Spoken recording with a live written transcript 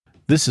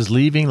This is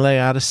Leaving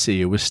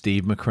Laodicea with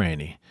Steve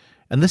McCraney,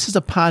 and this is a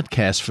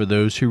podcast for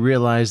those who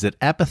realize that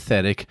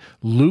apathetic,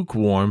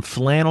 lukewarm,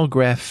 flannel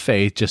graph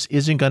faith just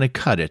isn't going to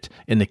cut it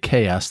in the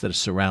chaos that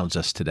surrounds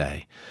us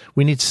today.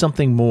 We need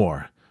something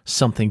more,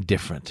 something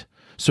different.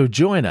 So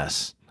join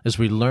us as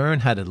we learn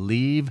how to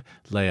leave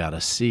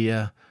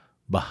Laodicea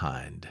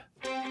behind.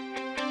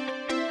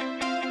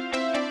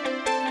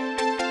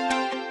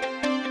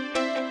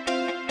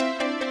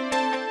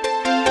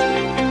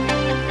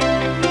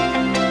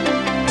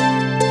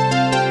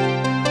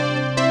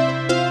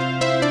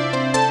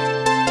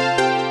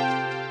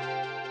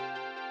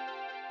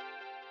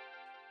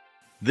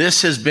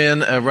 This has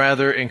been a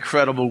rather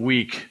incredible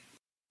week.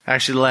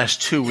 Actually, the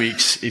last 2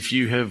 weeks, if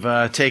you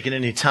have taken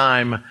any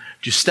time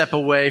to step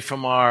away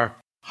from our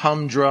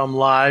humdrum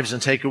lives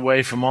and take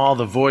away from all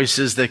the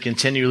voices that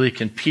continually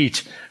compete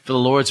for the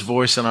Lord's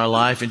voice in our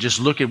life and just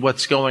look at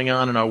what's going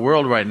on in our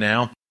world right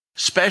now,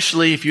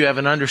 especially if you have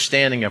an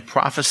understanding of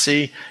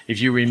prophecy,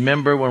 if you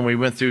remember when we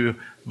went through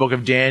the book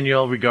of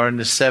Daniel regarding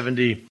the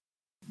 70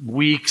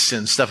 weeks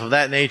and stuff of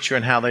that nature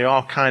and how they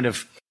all kind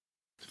of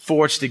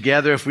forged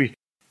together.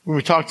 When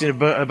we talked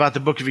about the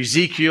book of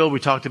Ezekiel, we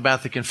talked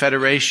about the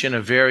confederation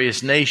of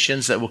various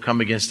nations that will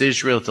come against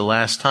Israel at the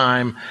last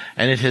time,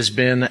 and it has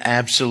been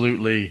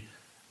absolutely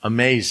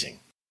amazing.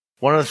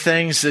 One of the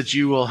things that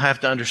you will have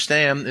to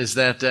understand is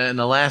that in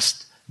the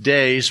last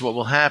days, what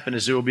will happen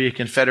is there will be a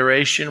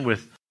confederation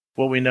with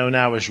what we know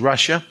now as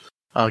Russia,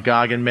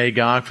 Gog and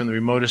Magog from the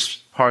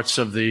remotest parts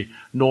of the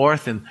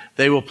north, and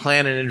they will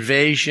plan an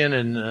invasion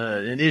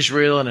in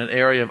Israel in an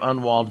area of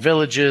unwalled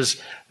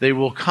villages. They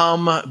will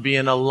come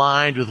being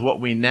aligned with what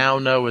we now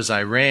know as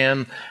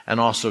Iran and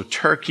also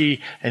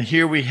Turkey. And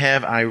here we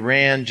have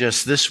Iran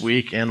just this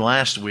week and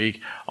last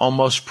week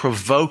almost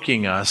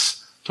provoking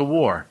us to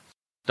war.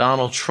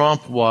 Donald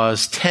Trump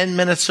was 10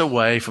 minutes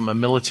away from a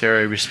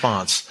military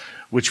response,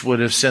 which would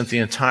have sent the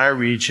entire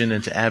region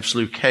into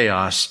absolute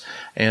chaos.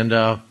 And,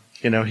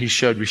 he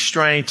showed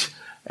restraint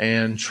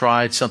and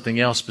tried something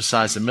else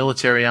besides the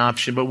military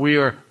option. But we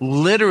are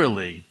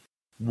literally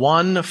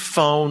one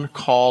phone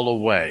call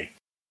away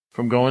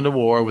from going to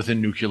war with a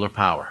nuclear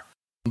power.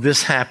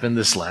 This happened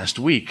this last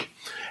week.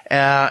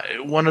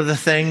 One of the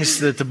things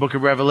that the book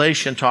of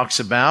Revelation talks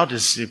about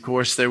is, of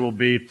course, there will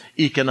be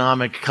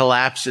economic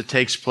collapse that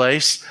takes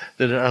place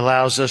that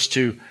allows us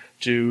to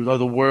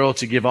the world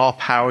to give all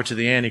power to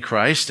the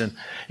Antichrist. And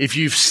if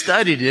you've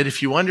studied it,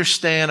 if you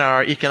understand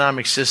our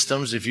economic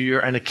systems, if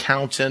you're an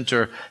accountant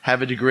or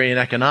have a degree in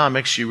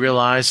economics, you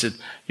realize that,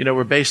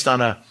 we're based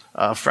on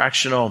a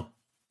fractional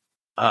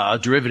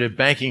derivative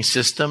banking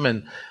system.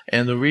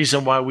 And the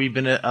reason why we've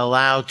been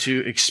allowed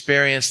to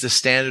experience the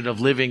standard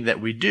of living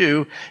that we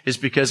do is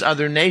because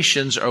other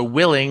nations are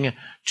willing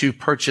to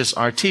purchase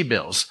our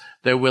T-bills.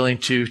 They're willing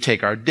to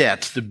take our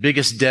debt. The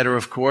biggest debtor,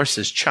 of course,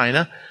 is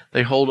China.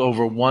 They hold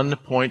over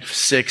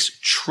 $1.6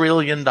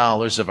 trillion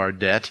of our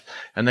debt,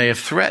 and they have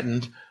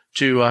threatened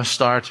to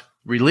start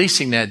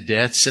releasing that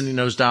debt, sending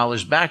those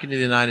dollars back into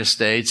the United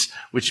States,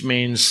 which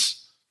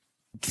means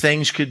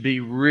things could be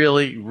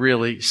really,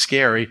 really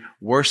scary,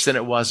 worse than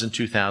it was in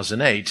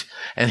 2008.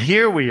 And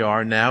here we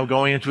are now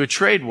going into a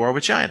trade war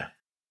with China.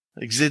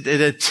 It's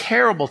a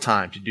terrible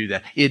time to do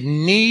that. It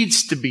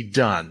needs to be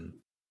done.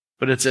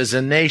 But it's as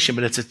a nation,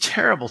 but it's a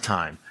terrible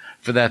time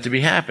for that to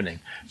be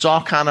happening. It's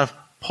all kind of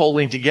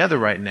pulling together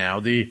right now.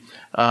 The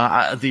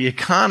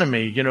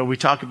economy, we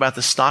talk about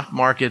the stock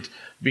market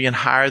being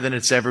higher than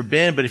it's ever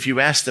been, but if you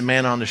ask the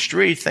man on the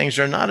street, things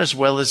are not as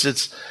well as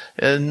it's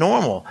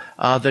normal.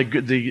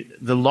 The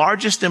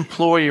largest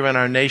employer in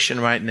our nation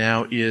right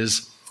now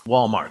is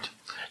Walmart.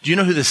 Do you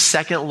know who the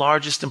second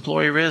largest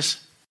employer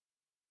is?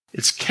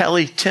 It's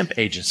Kelly Temp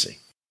Agency.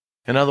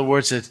 In other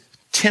words,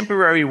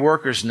 temporary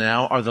workers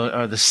now are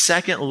the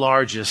second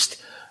largest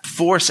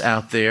force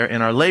out there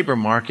in our labor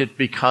market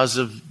because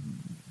of,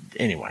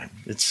 anyway,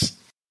 it's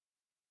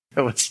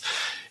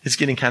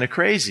getting kind of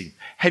crazy.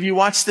 Have you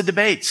watched the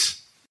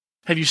debates?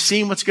 Have you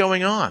seen what's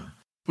going on?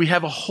 We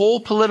have a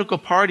whole political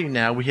party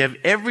now. We have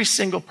every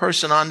single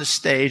person on the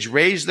stage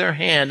raise their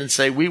hand and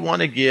say, we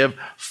want to give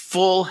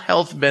full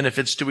health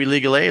benefits to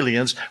illegal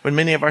aliens when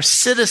many of our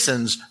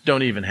citizens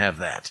don't even have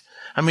that.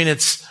 I mean,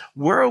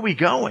 where are we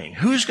going?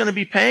 Who's going to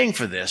be paying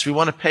for this? We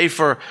want to pay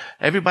for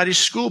everybody's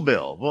school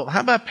bill. Well,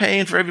 how about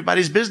paying for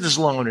everybody's business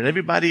loan and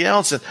everybody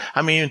else?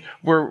 I mean,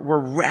 we're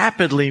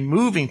rapidly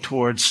moving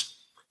towards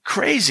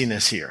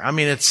craziness here.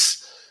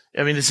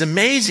 It's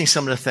amazing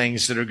some of the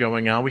things that are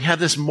going on. We have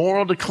this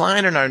moral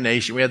decline in our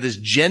nation. We have this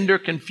gender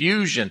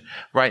confusion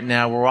right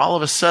now where all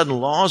of a sudden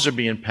laws are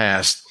being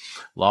passed.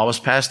 Law was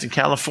passed in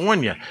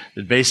California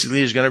that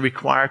basically is going to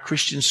require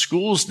Christian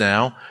schools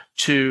now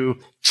to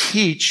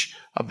teach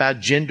about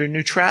gender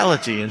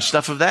neutrality and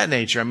stuff of that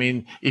nature. I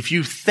mean, if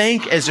you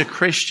think as a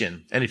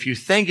Christian and if you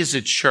think as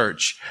a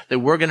church that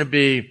we're going to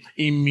be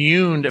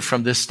immune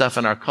from this stuff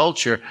in our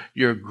culture,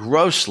 you're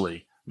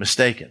grossly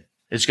mistaken.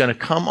 It's going to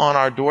come on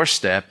our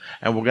doorstep,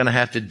 and we're going to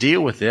have to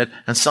deal with it.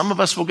 And some of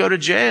us will go to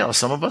jail.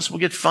 Some of us will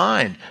get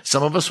fined.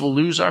 Some of us will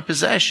lose our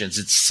possessions.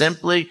 It's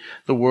simply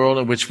the world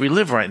in which we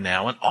live right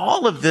now. And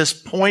all of this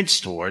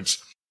points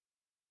towards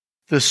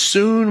the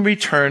soon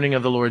returning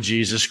of the Lord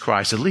Jesus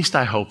Christ. At least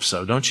I hope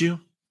so, don't you?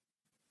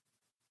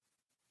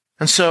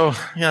 And so,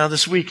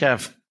 this week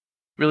I've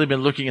really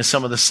been looking at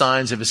some of the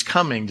signs of his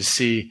coming to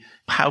see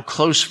how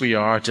close we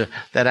are to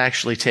that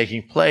actually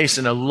taking place.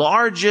 And the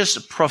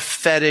largest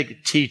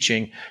prophetic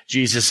teaching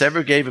Jesus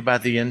ever gave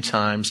about the end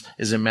times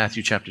is in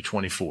Matthew chapter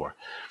 24.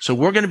 So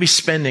we're going to be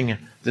spending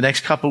the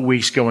next couple of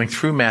weeks going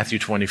through Matthew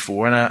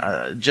 24.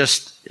 And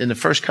just in the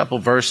first couple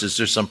of verses,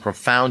 there's some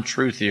profound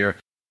truth here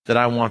that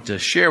I want to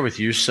share with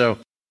you. So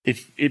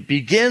it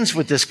begins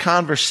with this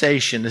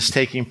conversation that's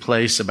taking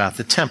place about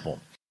the temple.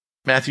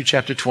 Matthew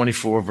chapter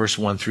 24, verse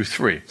 1 through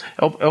 3.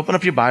 Open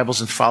up your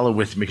Bibles and follow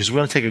with me because we're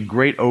going to take a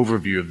great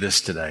overview of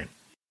this today.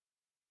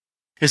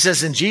 It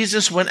says, "And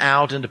Jesus went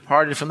out and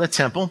departed from the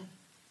temple,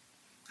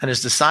 and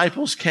his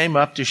disciples came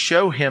up to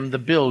show him the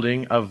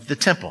building of the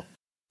temple.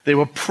 They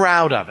were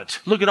proud of it.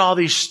 Look at all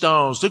these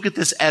stones. Look at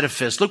this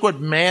edifice. Look what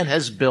man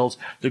has built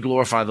to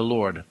glorify the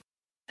Lord.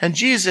 And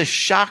Jesus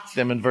shocked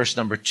them in verse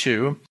number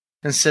 2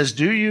 and says,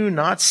 'Do you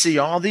not see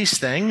all these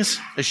things?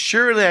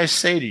 Assuredly I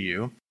say to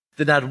you,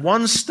 that not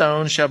one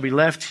stone shall be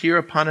left here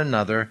upon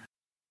another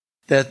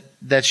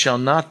that shall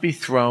not be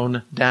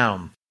thrown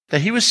down.'"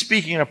 That he was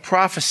speaking a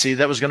prophecy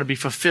that was going to be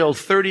fulfilled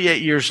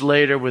 38 years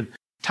later when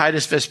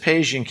Titus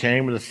Vespasian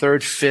came with the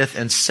 3rd, 5th,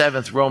 and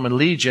 7th Roman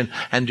Legion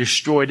and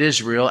destroyed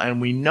Israel,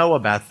 and we know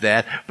about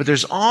that. But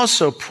there's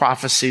also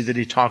prophecy that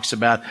he talks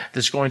about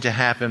that's going to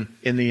happen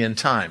in the end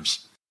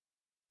times.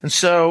 And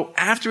so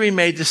after he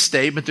made this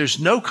statement, there's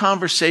no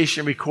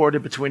conversation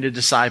recorded between the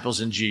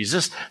disciples and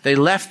Jesus. They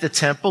left the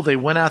temple. They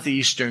went out the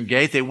eastern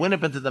gate. They went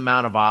up into the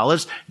Mount of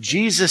Olives.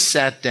 Jesus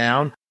sat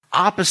down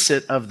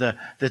opposite of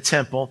the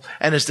temple,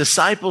 and his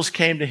disciples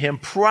came to him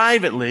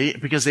privately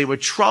because they were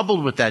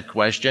troubled with that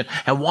question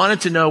and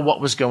wanted to know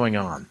what was going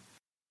on.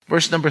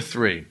 Verse number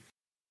 3.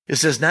 It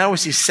says, "Now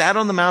as he sat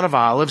on the Mount of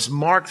Olives,"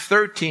 Mark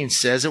 13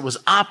 says it was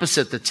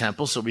opposite the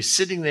temple, so he's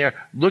sitting there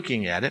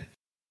looking at it.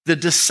 The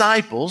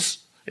disciples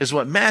is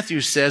what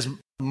Matthew says.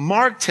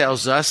 Mark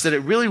tells us that it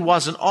really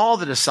wasn't all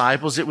the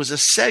disciples. It was a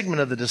segment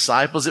of the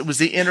disciples. It was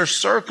the inner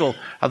circle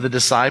of the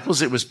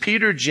disciples. It was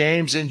Peter,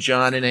 James, and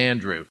John, and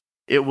Andrew.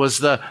 It was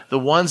the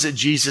ones that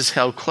Jesus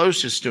held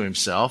closest to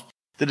himself.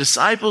 The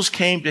disciples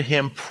came to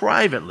him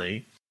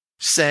privately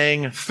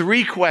saying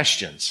 3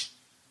 questions.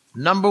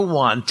 Number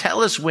 1,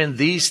 tell us when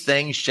these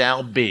things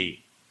shall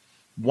be.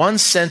 1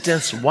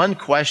 sentence, 1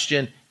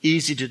 question,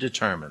 easy to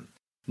determine.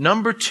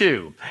 Number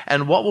 2,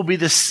 and what will be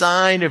the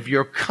sign of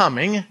your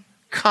coming,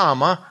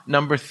 comma,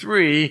 number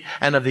 3,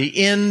 and of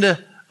the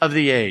end of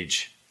the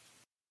age.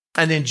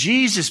 And then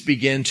Jesus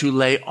began to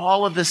lay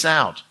all of this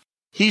out.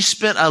 He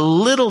spent a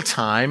little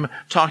time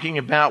talking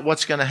about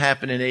what's going to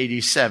happen in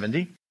AD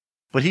 70,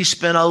 but he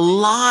spent a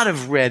lot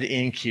of red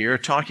ink here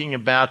talking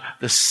about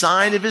the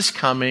sign of his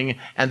coming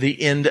and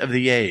the end of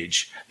the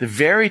age, the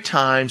very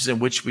times in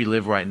which we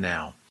live right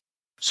now.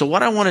 So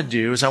what I want to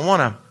do is I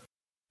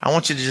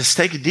want you to just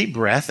take a deep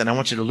breath, and I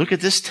want you to look at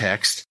this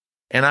text,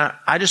 and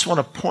I just want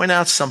to point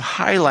out some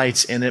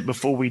highlights in it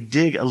before we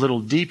dig a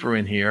little deeper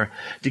in here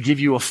to give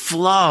you a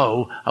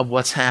flow of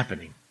what's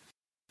happening.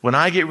 When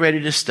I get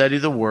ready to study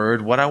the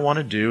Word, what I want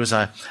to do is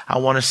I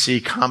want to see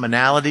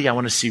commonality. I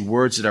want to see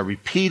words that are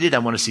repeated. I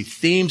want to see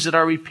themes that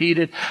are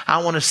repeated. I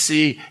want to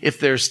see if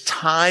there's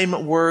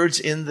time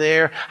words in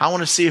there. I want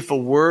to see if a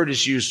word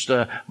is used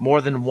more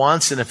than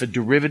once and if a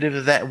derivative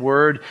of that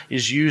word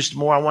is used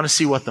more. I want to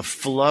see what the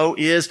flow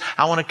is.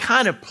 I want to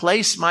kind of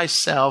place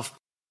myself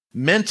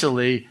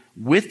mentally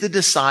with the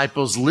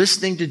disciples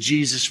listening to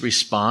Jesus'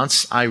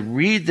 response. I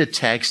read the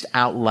text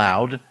out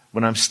loud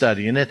when I'm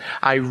studying it.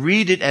 I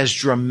read it as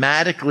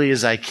dramatically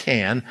as I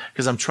can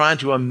because I'm trying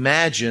to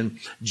imagine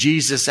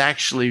Jesus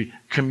actually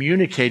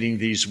communicating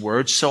these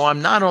words. So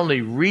I'm not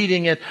only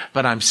reading it,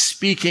 but I'm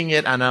speaking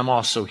it and I'm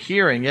also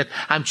hearing it.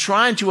 I'm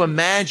trying to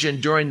imagine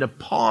during the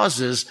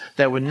pauses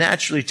that would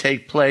naturally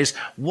take place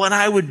what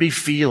I would be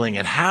feeling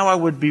and how I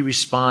would be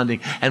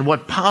responding and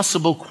what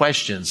possible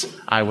questions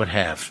I would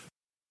have.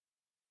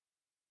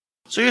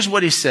 So here's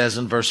what he says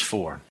in verse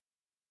 4.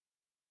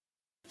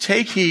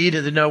 Take heed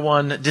that no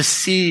one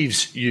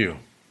deceives you.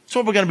 That's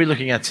what we're going to be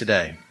looking at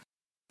today.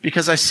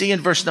 Because I see in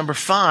verse number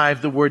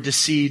 5, the word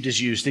deceived is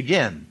used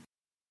again.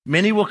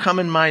 Many will come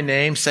in my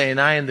name, saying,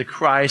 I am the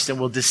Christ, and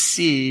will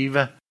deceive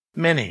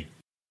many.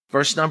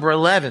 Verse number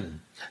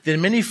 11, then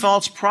many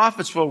false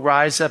prophets will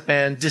rise up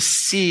and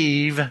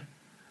deceive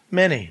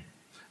many.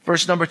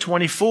 Verse number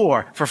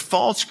 24, for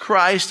false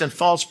Christ and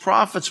false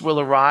prophets will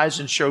arise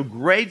and show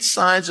great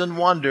signs and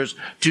wonders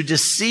to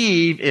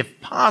deceive, if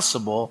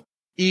possible,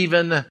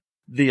 even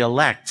the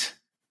elect.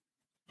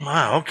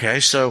 Wow, okay,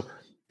 so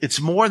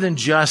it's more than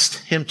just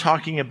him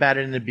talking about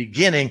it in the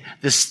beginning.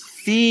 This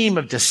theme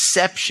of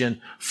deception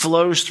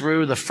flows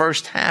through the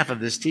first half of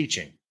this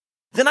teaching.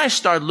 Then I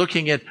start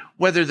looking at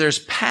whether there's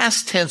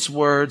past tense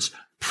words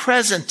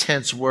present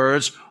tense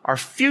words or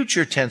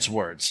future tense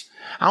words.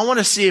 I want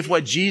to see if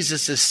what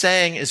Jesus is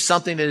saying is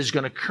something that is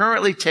going to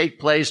currently take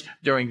place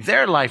during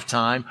their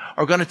lifetime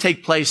or going to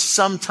take place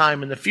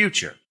sometime in the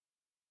future.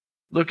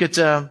 Look at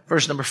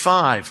verse number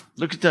 5.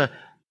 Look at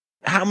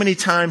how many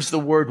times the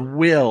word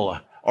will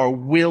or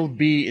will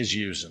be is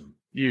used.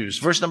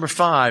 Verse number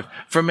 5,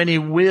 for many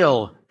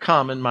will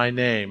come in my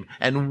name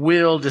and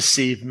will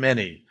deceive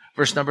many.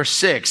 Verse number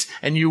 6,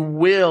 and you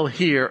will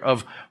hear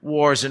of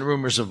wars and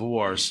rumors of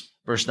wars.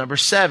 Verse number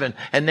 7,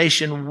 a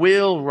nation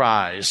will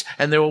rise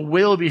and there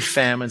will be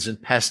famines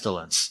and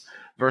pestilence.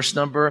 Verse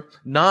number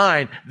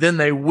 9, then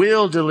they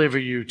will deliver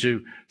you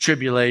to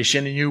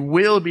tribulation and you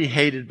will be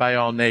hated by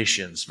all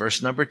nations.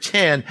 Verse number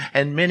 10,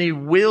 and many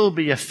will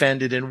be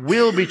offended and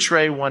will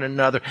betray one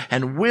another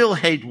and will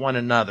hate one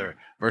another.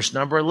 Verse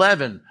number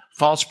 11,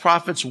 false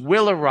prophets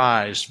will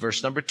arise.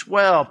 Verse number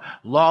 12,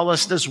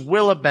 lawlessness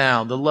will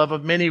abound. The love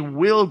of many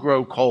will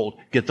grow cold.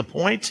 Get the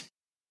point?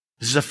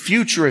 This is a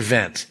future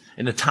event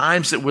in the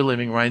times that we're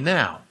living right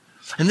now.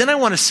 And then I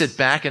want to sit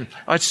back and,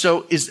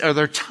 are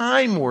there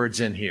time words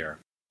in here?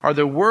 Are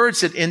there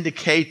words that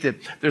indicate that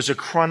there's a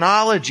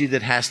chronology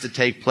that has to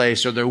take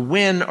place? Are there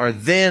when or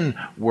then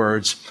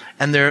words?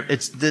 And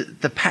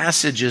the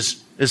passage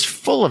is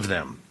full of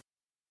them.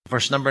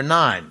 Verse number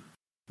 9.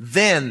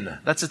 Then,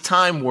 that's a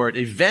time word.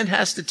 Event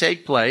has to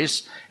take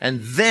place, and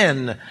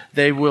then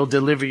they will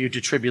deliver you to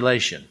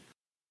tribulation.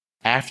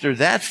 After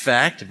that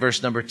fact,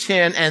 verse number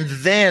 10, and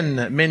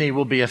then many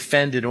will be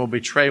offended and will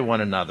betray one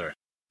another.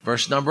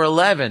 Verse number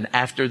 11,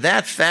 after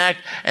that fact,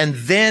 and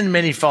then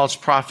many false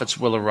prophets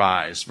will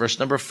arise. Verse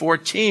number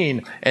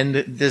 14, and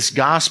this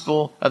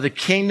gospel of the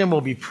kingdom will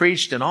be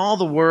preached in all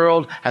the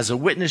world as a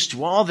witness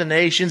to all the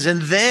nations,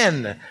 and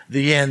then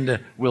the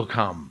end will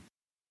come.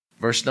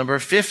 Verse number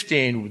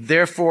 15,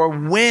 therefore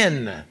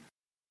when,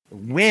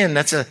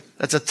 that's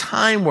a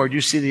time word.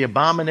 You see the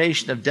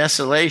abomination of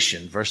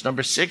desolation. Verse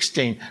number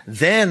 16,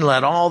 then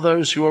let all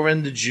those who are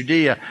in the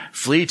Judea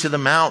flee to the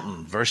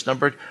mountain. Verse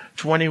number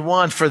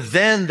 21, for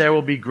then there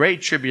will be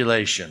great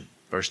tribulation.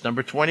 Verse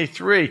number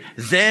 23,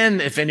 then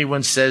if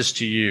anyone says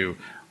to you,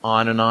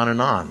 on and on and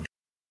on.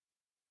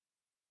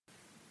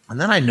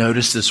 And then I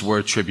notice this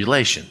word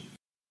tribulation.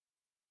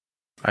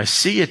 I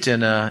see it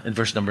in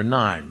verse number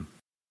 9.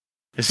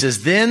 It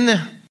says,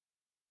 then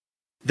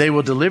they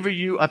will deliver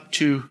you up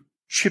to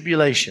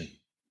tribulation.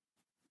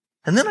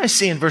 And then I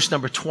see in verse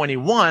number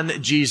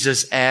 21,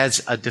 Jesus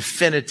adds a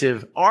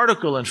definitive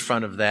article in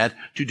front of that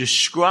to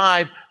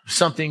describe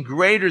something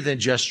greater than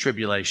just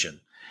tribulation.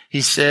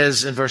 He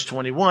says in verse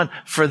 21,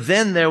 for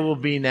then there will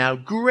be now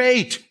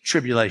great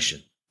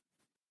tribulation.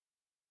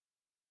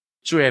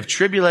 So we have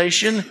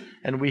tribulation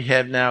and we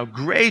have now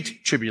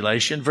great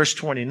tribulation. Verse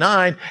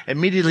 29,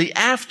 immediately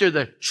after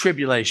the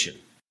tribulation.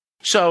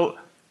 So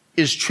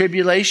is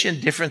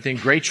tribulation different than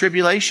great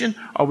tribulation?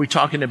 Are we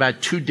talking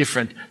about two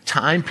different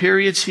time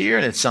periods here?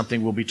 And it's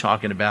something we'll be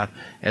talking about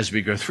as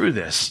we go through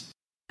this.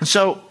 And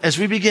so as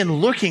we begin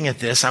looking at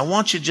this, I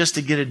want you just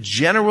to get a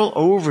general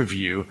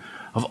overview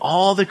of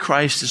all that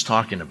Christ is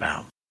talking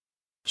about.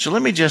 So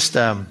let me just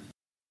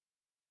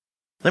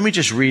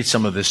read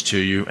some of this to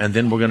you, and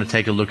then we're going to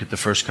take a look at the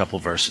first couple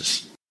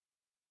verses.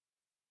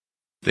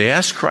 They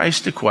asked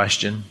Christ a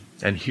question,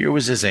 and here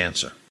was his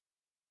answer.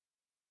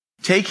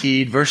 Take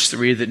heed, verse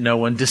 3, that no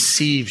one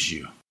deceives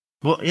you.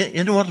 Well,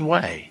 in what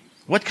way?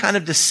 What kind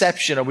of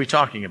deception are we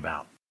talking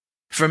about?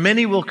 For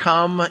many will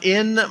come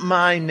in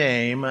my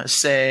name,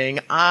 saying,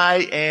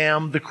 I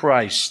am the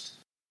Christ,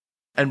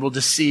 and will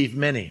deceive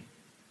many.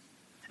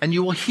 And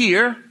you will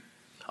hear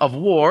of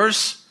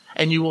wars,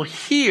 and you will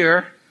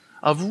hear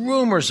of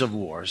rumors of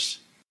wars.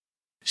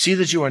 See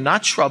that you are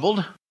not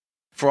troubled,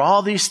 for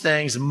all these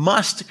things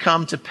must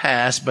come to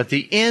pass, but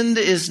the end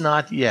is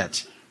not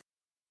yet.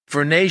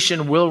 For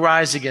nation will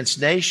rise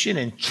against nation,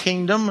 and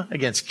kingdom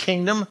against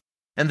kingdom,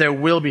 and there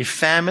will be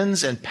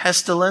famines and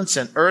pestilence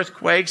and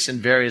earthquakes in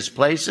various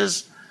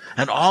places,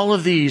 and all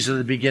of these are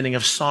the beginning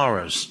of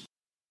sorrows.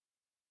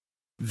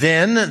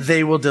 Then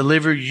they will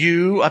deliver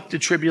you up to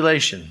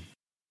tribulation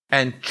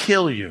and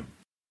kill you,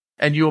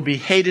 and you will be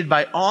hated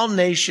by all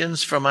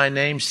nations for my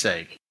name's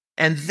sake.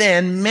 And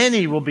then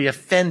many will be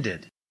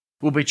offended,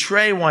 will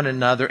betray one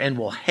another, and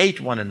will hate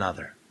one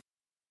another.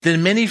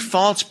 Then many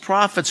false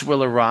prophets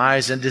will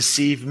arise and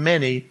deceive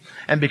many,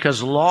 and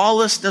because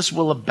lawlessness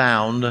will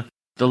abound,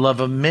 the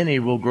love of many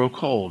will grow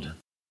cold.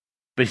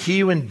 But he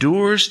who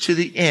endures to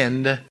the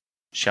end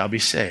shall be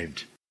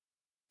saved.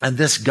 And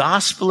this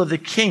gospel of the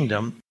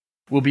kingdom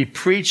will be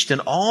preached in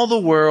all the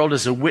world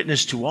as a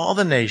witness to all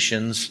the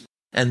nations,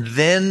 and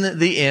then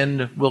the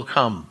end will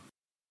come.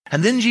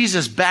 And then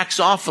Jesus backs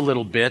off a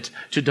little bit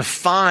to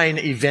define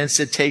events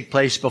that take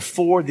place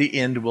before the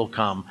end will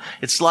come.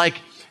 It's like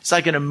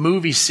in a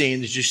movie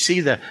scene that you see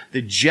the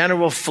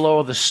general flow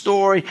of the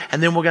story,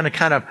 and then we're going to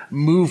kind of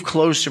move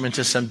closer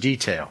into some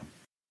detail.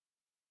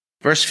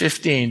 Verse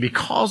 15,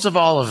 because of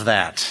all of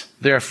that,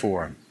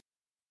 therefore,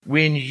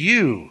 when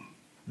you,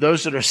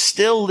 those that are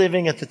still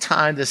living at the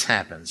time this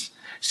happens,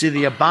 See,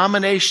 the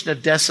abomination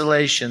of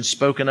desolation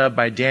spoken of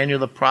by Daniel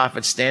the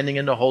prophet standing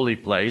in the holy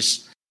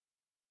place.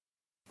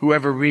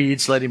 Whoever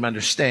reads, let him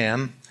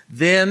understand.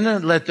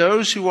 Then let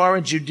those who are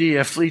in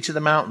Judea flee to the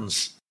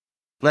mountains.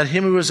 Let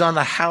him who is on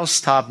the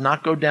housetop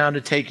not go down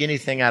to take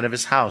anything out of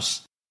his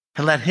house.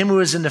 And let him who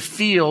is in the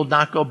field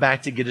not go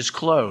back to get his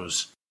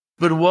clothes.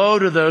 But woe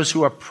to those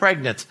who are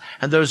pregnant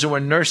and those who are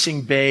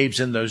nursing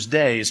babes in those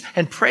days.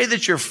 And pray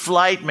that your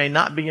flight may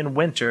not be in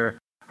winter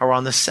or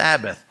on the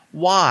Sabbath.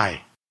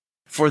 Why?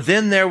 For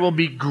then there will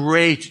be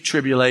great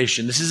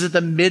tribulation. This is at the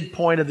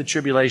midpoint of the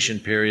tribulation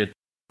period,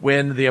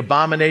 when the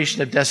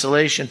abomination of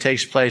desolation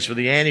takes place, where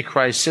the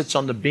Antichrist sits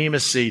on the bema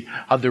seat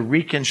of the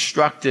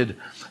reconstructed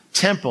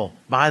temple.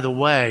 By the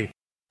way,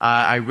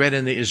 I read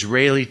in the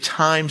Israeli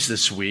Times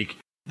this week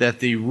that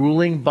the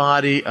ruling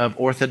body of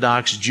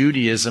Orthodox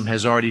Judaism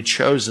has already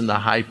chosen the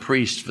high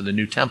priest for the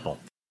new temple.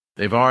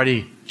 They've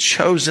already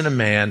chosen a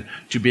man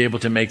to be able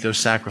to make those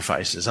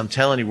sacrifices. I'm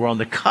telling you, we're on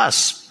the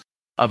cusp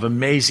of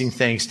amazing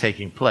things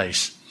taking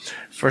place.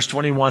 Verse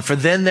 21, for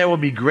then there will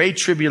be great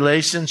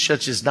tribulation,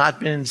 such as not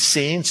been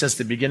seen since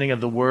the beginning of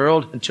the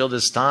world until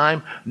this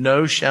time,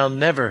 no, shall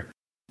never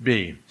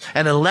be.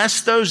 And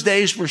unless those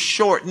days were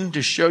shortened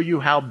to show you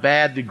how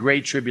bad the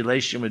great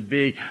tribulation would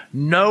be,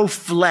 no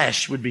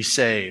flesh would be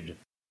saved.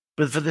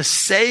 But for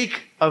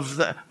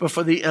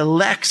the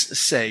elect's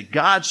sake,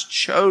 God's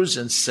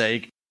chosen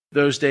sake,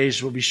 those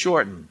days will be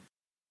shortened.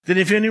 Then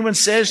if anyone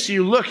says to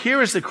you, look,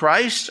 here is the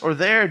Christ, or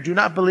there, do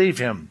not believe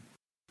him.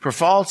 For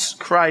false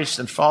Christs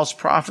and false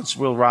prophets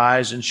will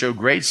rise and show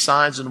great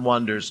signs and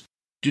wonders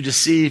to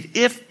deceive,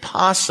 if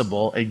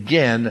possible,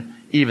 again,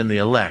 even the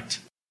elect.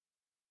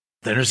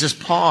 Then there's this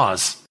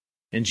pause.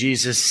 And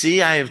Jesus,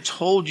 see, I have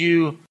told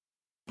you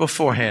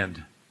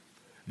beforehand.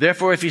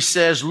 Therefore, if he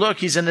says, look,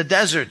 he's in the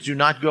desert, do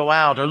not go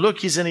out. Or look,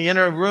 he's in the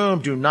inner room,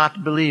 do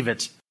not believe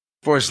it.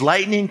 For as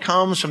lightning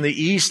comes from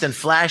the east and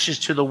flashes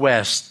to the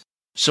west,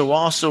 so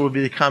also will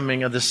be the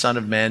coming of the Son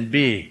of Man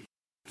be.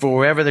 For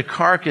wherever the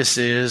carcass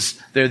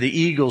is, there the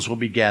eagles will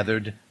be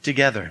gathered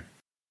together.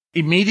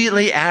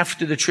 Immediately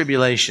after the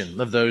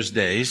tribulation of those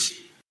days,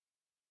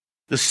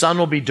 the sun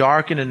will be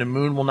darkened and the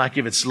moon will not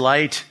give its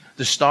light.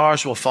 The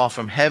stars will fall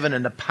from heaven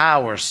and the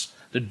powers,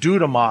 the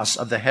dunamis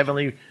of the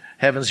heavenly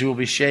heavens will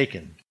be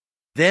shaken.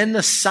 Then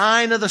the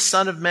sign of the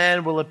Son of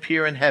Man will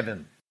appear in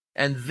heaven.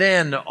 And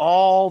then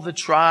all the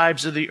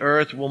tribes of the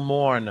earth will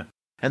mourn.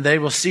 And they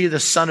will see the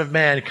Son of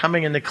Man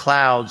coming in the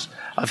clouds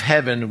of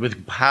heaven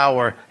with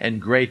power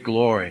and great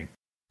glory.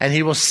 And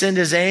he will send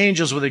his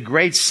angels with a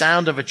great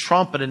sound of a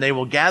trumpet, and they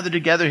will gather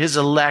together his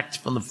elect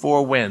from the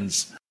four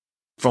winds,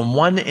 from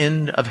one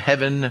end of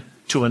heaven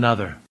to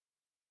another.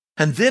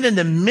 And then in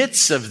the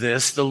midst of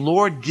this, the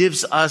Lord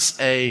gives us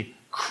a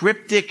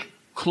cryptic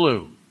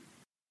clue.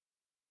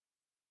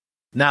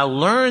 Now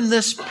learn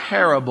this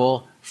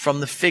parable from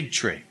the fig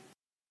tree.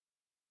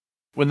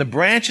 When the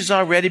branch has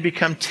already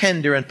become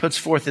tender and puts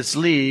forth its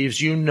leaves,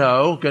 you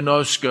know,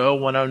 Gnosko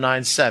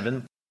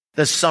 1097,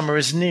 that summer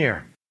is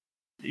near.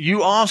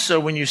 You also,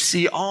 when you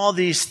see all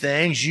these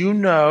things, you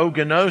know,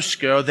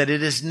 Gnosko, that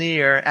it is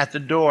near at the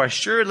door.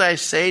 Surely I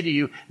say to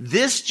you,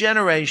 this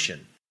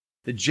generation,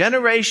 the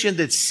generation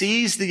that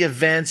sees the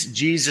events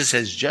Jesus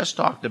has just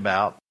talked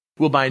about,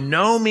 will by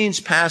no means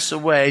pass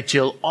away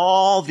till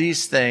all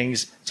these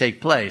things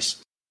take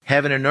place.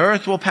 Heaven and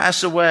earth will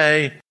pass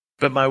away,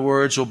 but my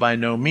words will by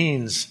no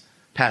means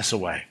pass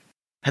away.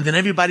 And then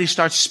everybody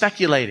starts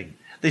speculating.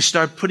 They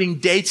start putting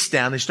dates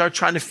down. They start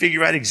trying to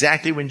figure out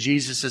exactly when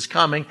Jesus is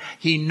coming.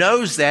 He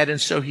knows that, and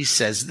so he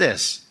says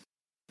this.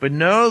 But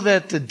know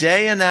that the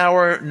day and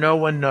hour no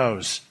one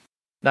knows,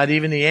 not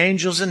even the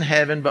angels in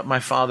heaven, but my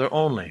Father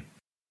only.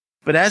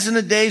 But as in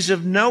the days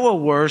of Noah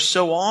were,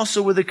 so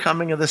also will the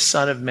coming of the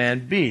Son of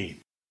Man be.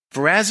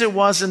 For as it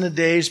was in the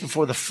days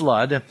before the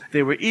flood,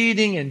 they were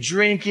eating and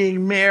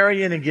drinking,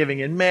 marrying and giving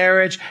in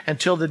marriage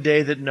until the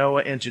day that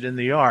Noah entered in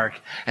the ark,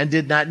 and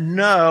did not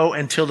know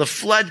until the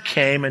flood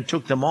came and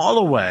took them all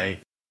away.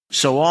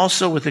 So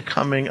also with the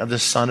coming of the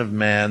Son of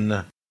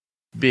Man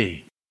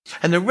be.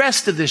 And the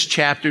rest of this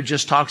chapter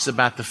just talks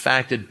about the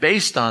fact that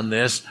based on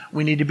this,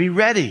 we need to be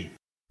ready.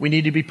 We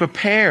need to be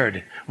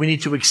prepared. We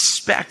need to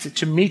expect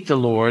to meet the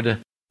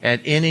Lord at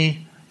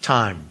any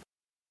time.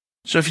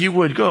 So if you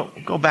would,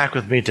 go back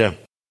with me to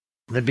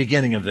the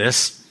beginning of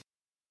this.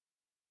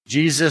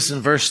 Jesus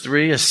in verse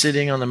 3 is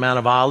sitting on the Mount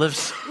of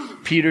Olives.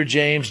 Peter,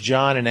 James,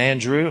 John, and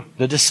Andrew,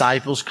 the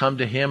disciples, come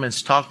to him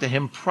and talk to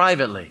him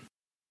privately,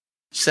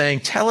 saying,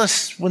 tell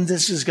us when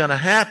this is going to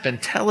happen.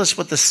 Tell us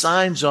what the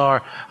signs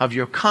are of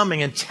your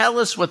coming, and tell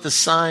us what the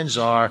signs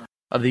are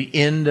of the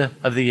end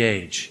of the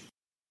age.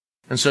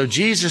 And so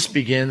Jesus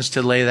begins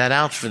to lay that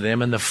out for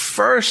them. And the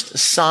first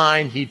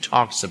sign he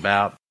talks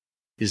about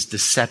is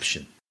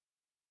deception.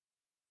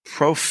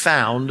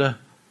 Profound,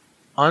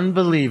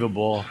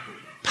 unbelievable,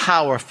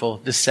 powerful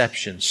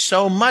deception.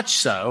 So much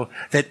so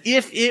that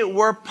if it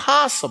were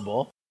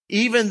possible,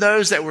 even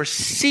those that were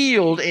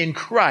sealed in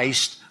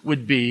Christ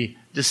would be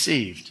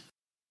deceived.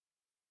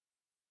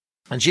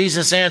 And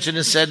Jesus answered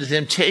and said to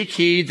them, take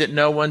heed that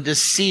no one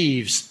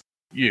deceives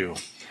you.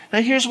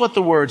 Now, here's what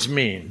the words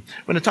mean.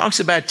 When it talks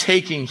about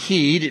taking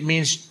heed, it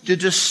means to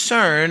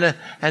discern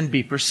and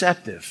be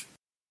perceptive.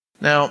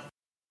 Now,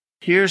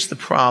 here's the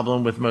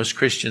problem with most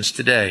Christians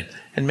today,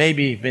 and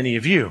maybe many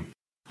of you.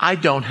 I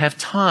don't have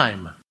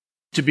time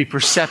to be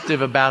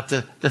perceptive about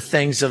the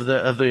things of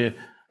the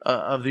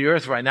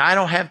earth right now. I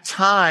don't have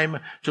time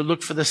to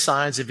look for the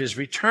signs of his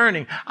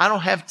returning. I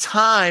don't have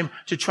time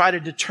to try to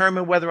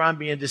determine whether I'm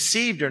being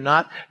deceived or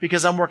not,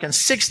 because I'm working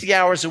 60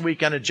 hours a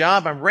week on a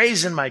job. I'm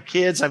raising my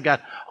kids. I've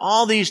got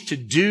all these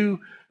to-do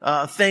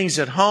things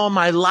at home.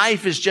 My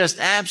life is just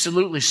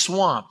absolutely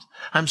swamped.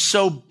 I'm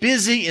so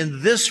busy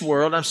in this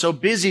world. I'm so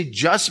busy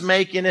just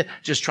making it,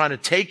 just trying to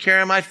take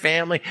care of my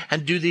family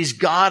and do these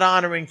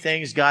God-honoring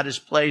things God has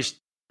placed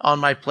on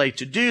my plate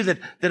to do that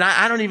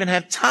I don't even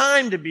have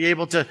time to be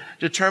able to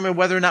determine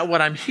whether or not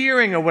what I'm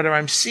hearing or whether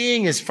I'm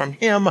seeing is from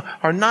him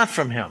or not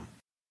from him.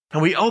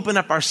 And we open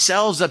up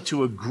ourselves up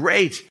to a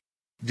great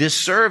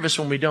disservice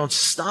when we don't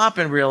stop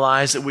and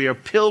realize that we are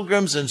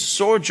pilgrims and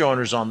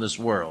sojourners on this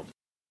world,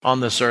 on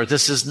this earth.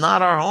 This is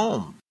not our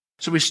home.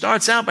 So he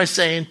starts out by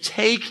saying,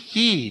 take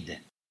heed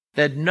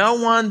that no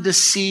one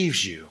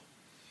deceives you.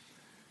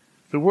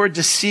 The word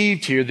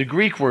deceived here, the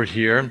Greek word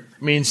here,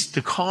 means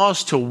to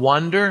cause to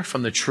wander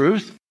from the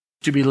truth,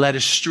 to be led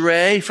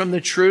astray from the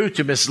truth,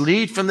 to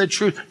mislead from the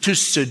truth, to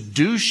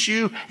seduce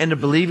you into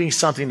believing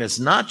something that's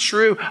not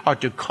true, or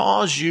to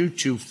cause you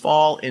to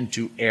fall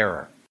into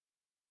error.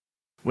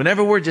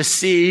 Whenever we're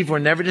deceived, we're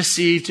never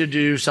deceived to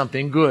do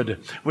something good.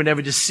 We're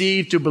never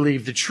deceived to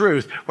believe the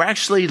truth. We're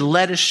actually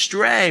led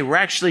astray. We're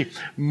actually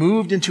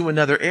moved into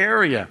another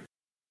area.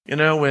 You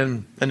know,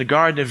 when in the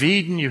Garden of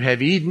Eden, you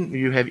have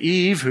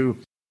Eve who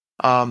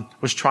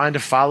was trying to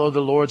follow the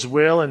Lord's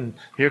will, and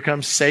here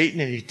comes Satan,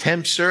 and he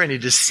tempts her, and he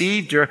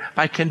deceived her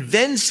by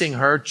convincing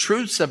her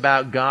truths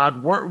about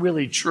God weren't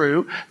really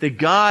true, that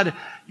God,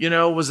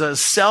 was a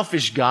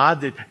selfish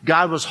God, that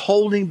God was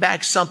holding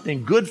back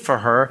something good for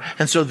her,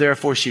 and so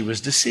therefore she was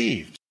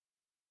deceived.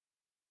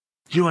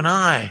 You and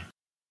I,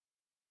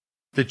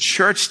 the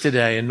church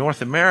today in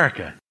North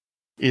America,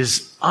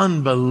 is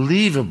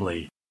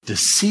unbelievably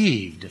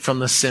deceived from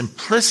the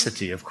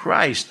simplicity of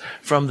Christ,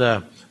 from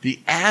the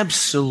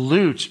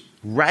absolute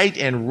right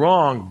and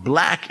wrong,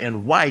 black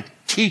and white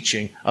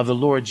teaching of the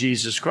Lord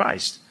Jesus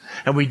Christ.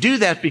 And we do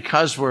that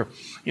because we're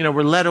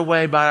led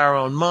away by our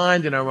own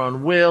mind and our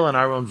own will and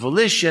our own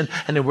volition,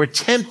 and then we're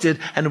tempted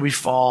and we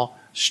fall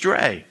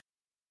astray.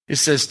 It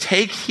says,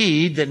 take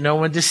heed that no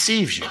one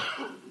deceives you.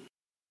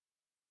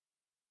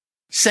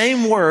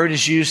 Same word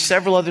is used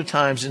several other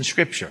times in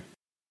Scripture.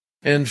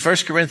 In 1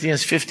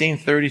 Corinthians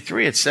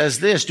 15:33, it says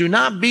this, do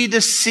not be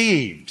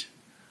deceived.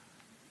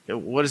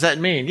 What does that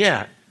mean?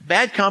 Yeah,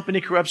 bad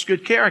company corrupts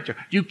good character.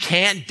 You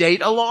can't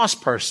date a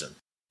lost person.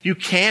 You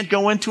can't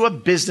go into a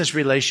business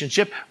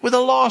relationship with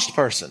a lost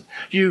person.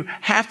 You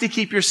have to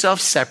keep yourself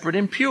separate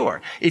and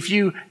pure. If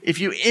you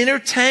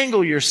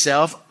intertangle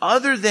yourself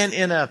other than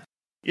in an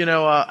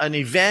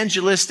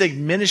evangelistic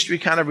ministry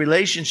kind of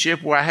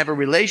relationship where I have a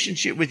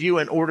relationship with you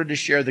in order to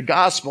share the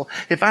gospel,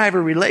 if I have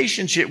a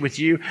relationship with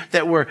you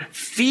that we're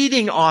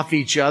feeding off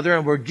each other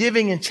and we're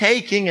giving and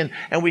taking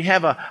and we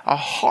have a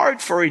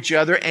heart for each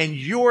other and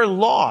you're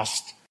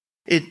lost,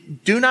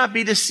 do not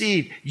be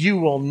deceived. You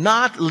will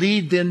not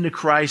lead them to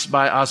Christ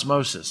by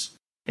osmosis.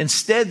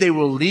 Instead, they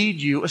will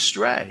lead you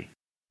astray.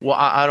 Well,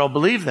 I don't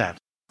believe that.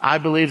 I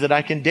believe that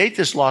I can date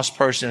this lost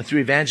person, and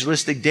through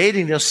evangelistic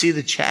dating, they'll see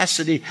the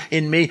chastity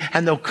in me,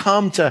 and they'll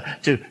come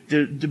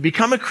to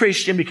become a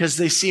Christian because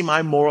they see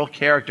my moral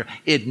character.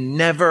 It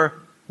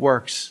never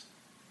works.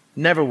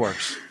 Never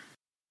works.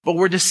 But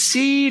we're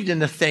deceived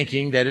into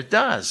thinking that it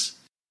does.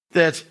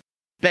 That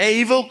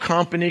evil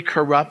company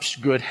corrupts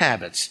good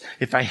habits.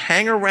 If I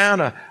hang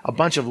around a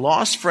bunch of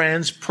lost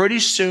friends, pretty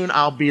soon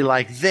I'll be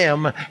like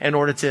them in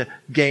order to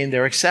gain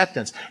their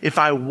acceptance. If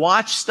I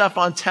watch stuff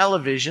on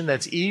television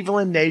that's evil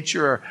in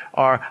nature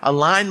or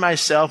align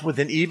myself with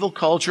an evil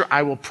culture,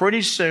 I will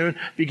pretty soon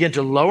begin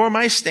to lower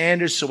my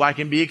standards so I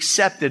can be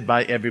accepted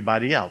by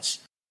everybody else.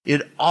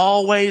 It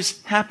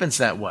always happens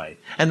that way.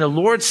 And the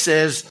Lord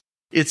says,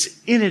 He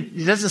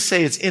doesn't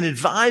say it's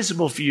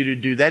inadvisable for you to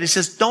do that. He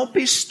says, don't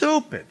be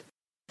stupid.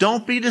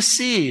 Don't be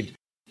deceived.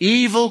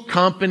 Evil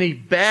company,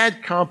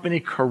 bad company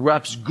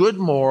corrupts good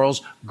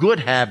morals, good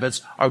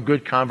habits, or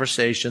good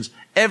conversations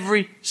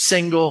every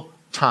single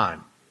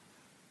time.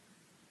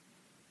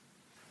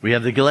 We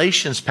have the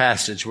Galatians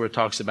passage where it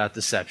talks about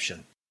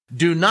deception.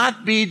 Do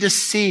not be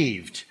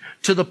deceived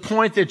to the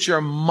point that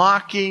you're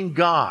mocking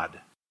God.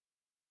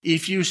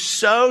 If you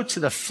sow to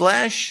the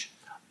flesh,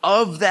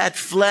 of that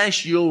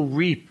flesh you'll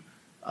reap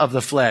of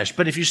the flesh.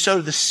 But if you sow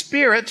to the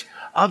Spirit,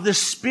 of the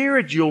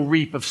Spirit you'll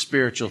reap of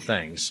spiritual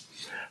things.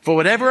 For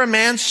whatever a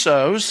man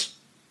sows,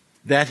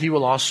 that he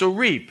will also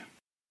reap.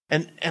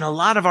 And a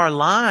lot of our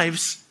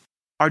lives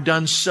are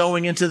done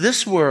sowing into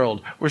this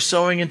world. We're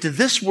sowing into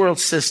this world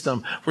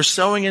system. We're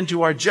sowing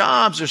into our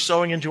jobs or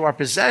sowing into our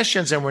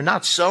possessions, and we're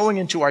not sowing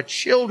into our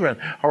children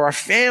or our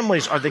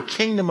families or the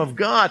kingdom of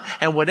God.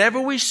 And whatever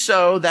we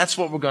sow, that's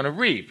what we're going to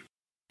reap.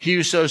 He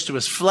who sows to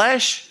his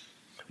flesh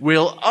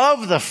will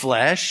of the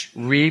flesh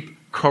reap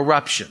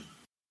corruption.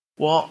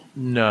 Well,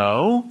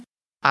 no.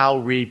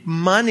 I'll reap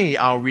money.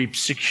 I'll reap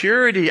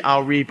security.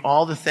 I'll reap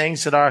all the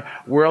things that our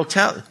world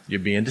tells. You're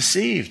being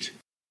deceived.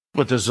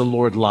 What, is the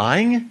Lord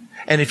lying?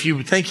 And if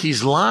you think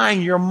he's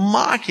lying, you're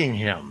mocking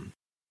him.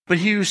 But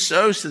he who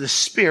sows to the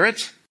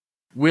Spirit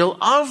will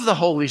of the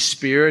Holy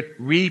Spirit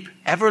reap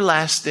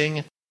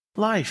everlasting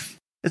life.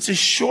 It's a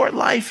short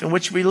life in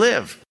which we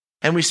live.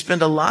 And we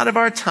spend a lot of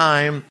our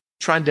time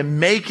trying to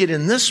make it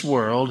in this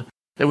world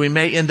that we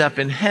may end up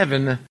in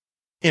heaven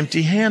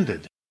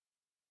empty-handed.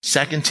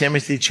 2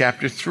 Timothy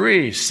chapter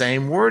 3,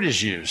 same word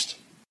is used.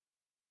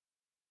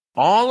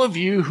 All of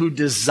you who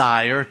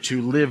desire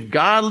to live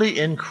godly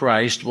in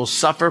Christ will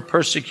suffer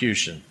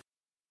persecution.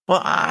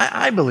 Well,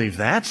 I believe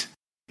that.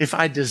 If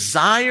I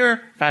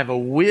desire, if I have a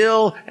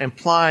will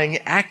implying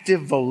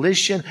active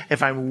volition,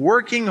 if I'm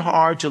working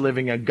hard to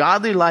living a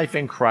godly life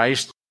in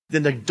Christ,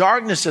 then the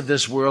darkness of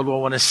this world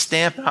will want to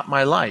stamp out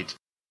my light.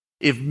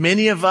 If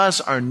many of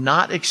us are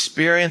not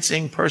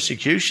experiencing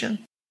persecution,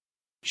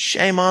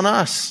 shame on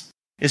us.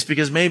 It's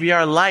because maybe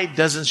our light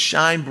doesn't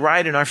shine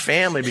bright in our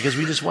family because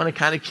we just want to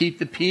kind of keep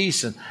the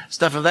peace and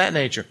stuff of that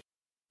nature.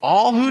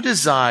 All who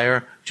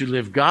desire to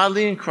live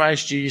godly in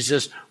Christ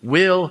Jesus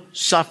will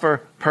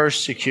suffer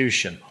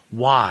persecution.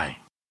 Why?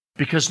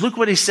 Because look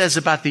what he says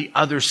about the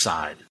other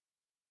side.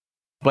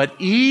 But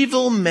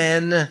evil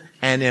men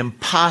and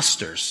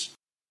impostors.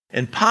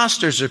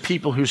 Impostors are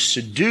people who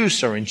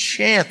seduce or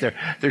enchant.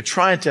 They're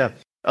trying to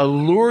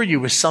allure you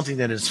with something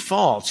that is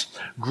false.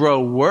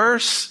 Grow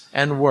worse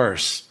and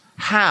worse.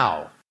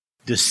 How?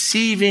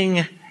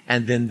 Deceiving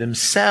and then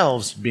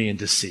themselves being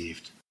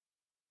deceived.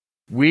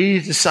 We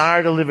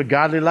desire to live a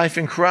godly life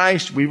in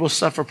Christ. We will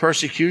suffer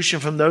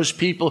persecution from those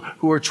people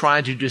who are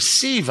trying to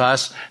deceive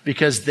us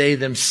because they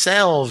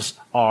themselves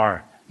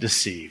are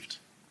deceived.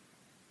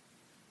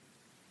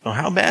 Well,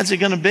 how bad is it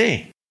going to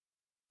be?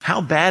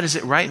 How bad is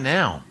it right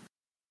now?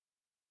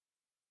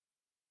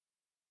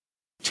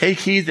 Take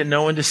heed that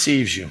no one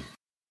deceives you.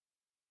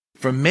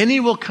 For many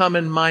will come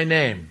in my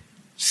name,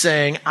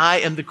 saying, I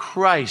am the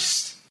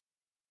Christ,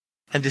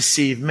 and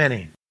deceive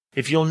many.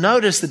 If you'll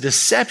notice, the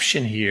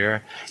deception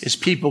here is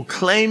people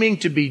claiming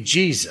to be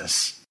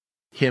Jesus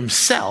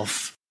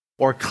himself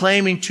or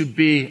claiming to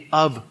be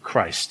of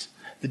Christ.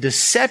 The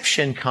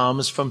deception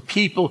comes from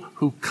people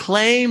who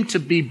claim to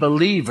be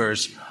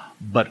believers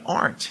but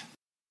aren't.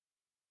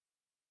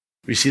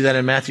 We see that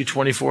in Matthew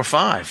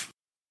 24:5.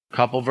 A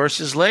couple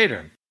verses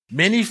later.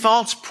 Many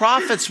false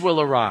prophets will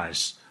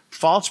arise.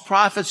 False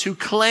prophets who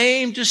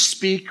claim to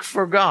speak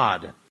for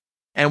God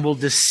and will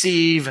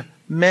deceive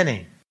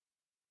many.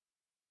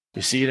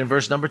 We see it in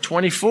verse number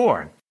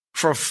 24.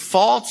 For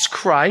false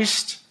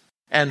Christ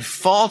and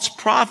false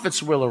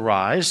prophets will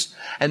arise,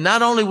 and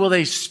not only will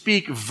they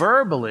speak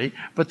verbally,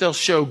 but they'll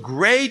show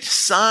great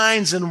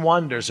signs and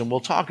wonders, and we'll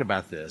talk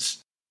about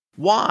this.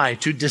 Why?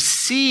 To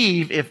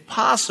deceive, if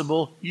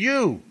possible,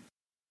 you.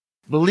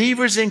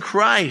 Believers in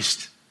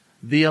Christ,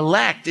 the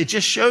elect. It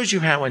just shows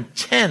you how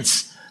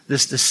intense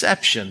this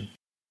deception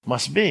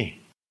must be.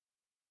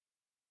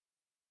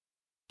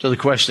 So the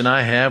question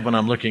I have when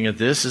I'm looking at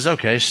this is,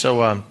 okay,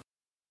 so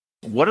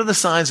what are the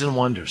signs and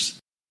wonders?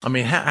 I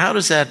mean, how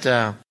does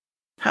that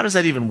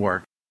even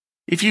work?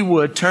 If you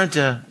would, turn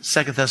to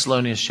 2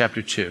 Thessalonians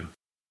chapter 2.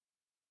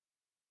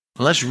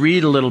 And let's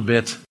read a little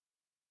bit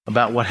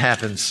about what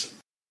happens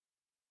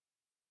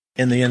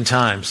in the end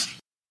times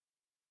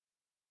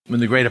when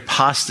the great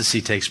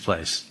apostasy takes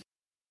place.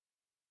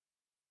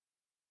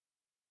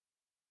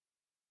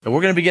 And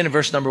we're going to begin in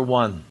verse number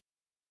 1.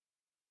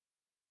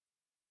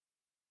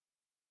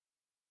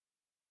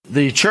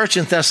 The church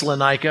in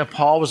Thessalonica,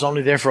 Paul was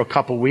only there for a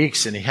couple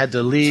weeks, and he had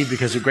to leave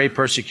because of great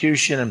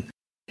persecution, and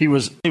he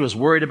was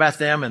worried about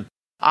them, and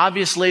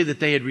obviously that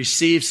they had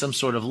received some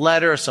sort of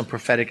letter, some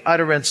prophetic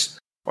utterance,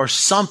 or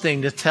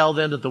something to tell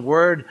them that the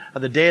word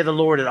of the day of the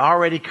Lord had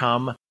already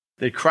come,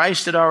 that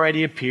Christ had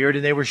already appeared,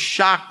 and they were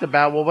shocked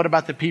about, well, what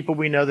about the people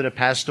we know that have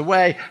passed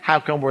away?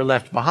 How come we're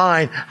left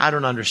behind? I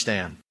don't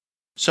understand.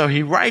 So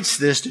he writes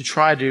this to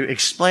try to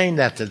explain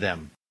that to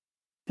them.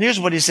 And here's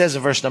what he says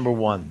in verse number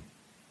 1.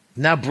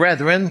 Now,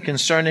 brethren,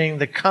 concerning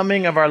the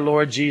coming of our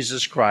Lord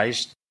Jesus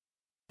Christ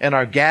and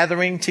our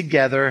gathering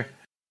together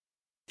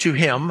to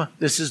him,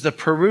 this is the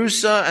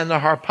parousia and the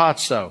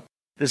harpazo.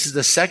 This is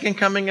the second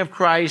coming of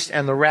Christ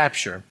and the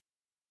rapture.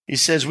 He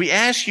says, we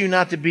ask you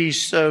not to be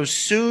so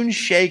soon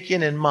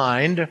shaken in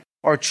mind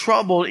or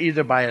troubled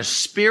either by a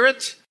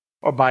spirit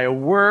or by a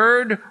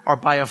word or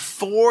by a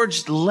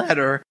forged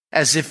letter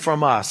as if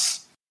from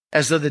us,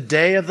 as though the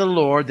day of the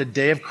Lord, the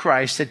day of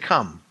Christ had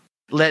come.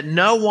 Let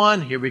no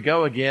one, here we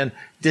go again,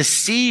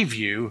 deceive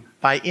you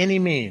by any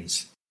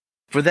means.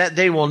 For that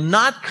day will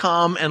not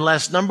come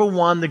unless, number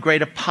one, the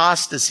great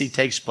apostasy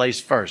takes place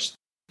first,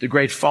 the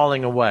great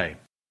falling away.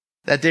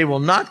 That day will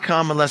not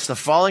come unless the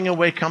falling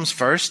away comes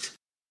first,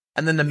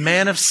 and then the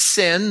man of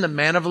sin, the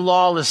man of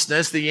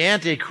lawlessness, the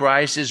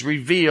Antichrist, is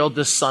revealed,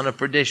 the son of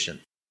perdition.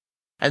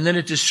 And then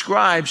it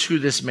describes who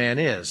this man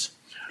is.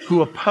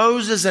 who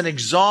opposes and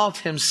exalts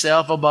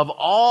himself above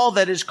all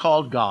that is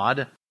called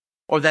God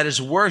or that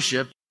is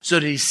worshipped, so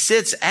that he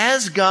sits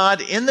as God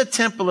in the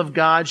temple of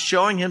God,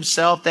 showing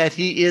himself that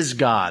he is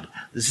God.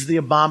 This is the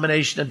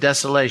abomination of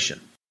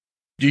desolation.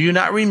 Do you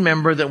not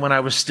remember that when I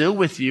was still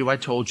with you, I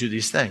told you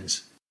these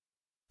things?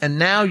 And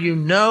now you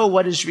know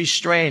what is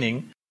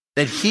restraining,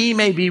 that he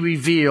may be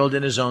revealed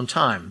in his own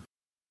time.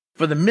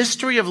 For the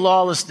mystery of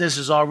lawlessness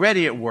is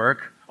already at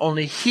work.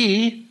 Only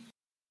he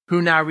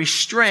who now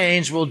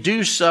restrains will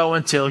do so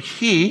until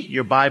he,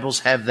 your Bibles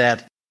have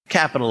that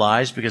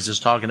capitalized because it's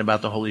talking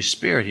about the Holy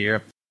Spirit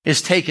here,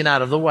 is taken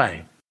out of the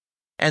way.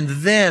 And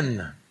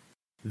then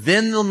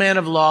the man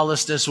of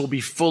lawlessness will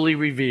be fully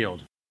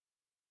revealed.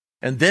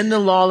 And then the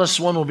lawless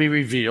one will be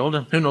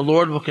revealed, whom the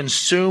Lord will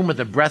consume with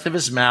the breath of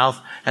his mouth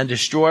and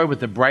destroy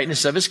with the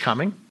brightness of his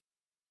coming.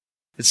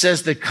 It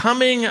says the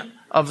coming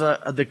of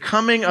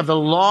the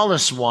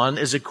lawless one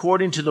is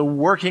according to the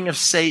working of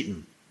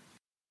Satan,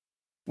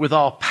 with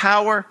all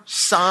power,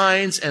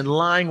 signs, and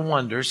lying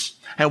wonders,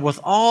 and with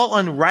all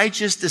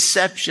unrighteous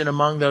deception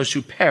among those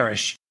who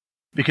perish,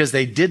 because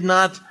they did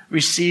not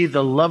receive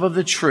the love of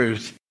the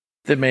truth,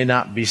 that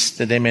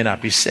they may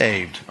not be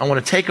saved. I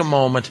want to take a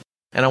moment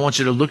and I want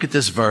you to look at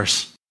this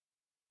verse.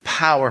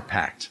 Power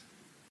packed.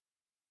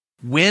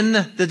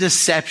 When the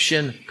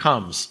deception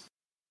comes,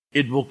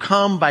 it will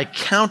come by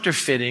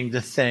counterfeiting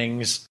the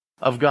things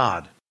of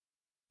God.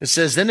 It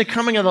says, then the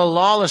coming of the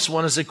lawless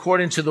one is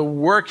according to the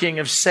working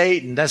of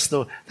Satan. That's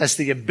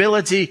the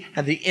ability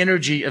and the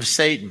energy of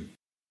Satan.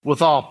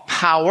 With all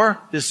power,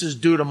 this is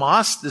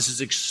dunamis, this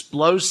is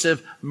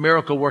explosive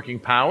miracle working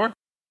power.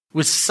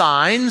 With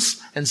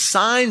signs, and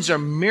signs are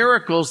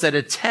miracles that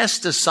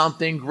attest to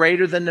something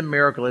greater than the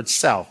miracle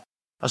itself.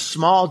 A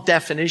small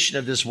definition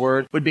of this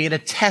word would be an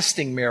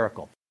attesting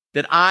miracle,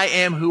 that I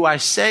am who I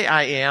say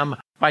I am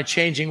by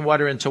changing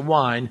water into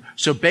wine.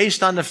 So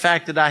based on the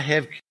fact that I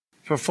have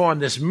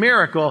performed this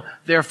miracle,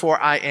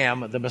 therefore I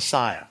am the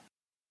Messiah.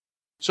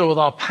 So with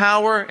all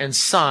power and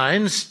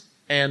signs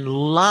and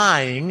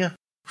lying,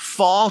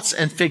 false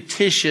and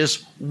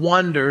fictitious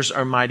wonders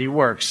are mighty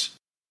works.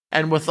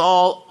 And with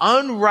all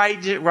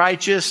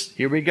unrighteous,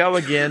 here we go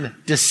again,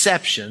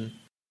 deception,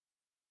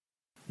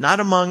 not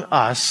among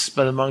us,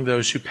 but among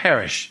those who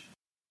perish.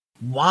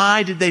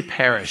 Why did they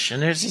perish?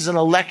 And this is an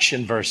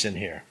election verse in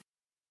here.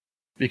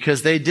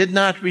 Because they did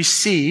not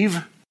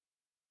receive,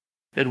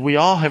 that we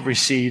all have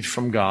received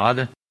from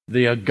God,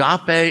 the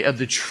agape of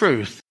the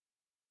truth,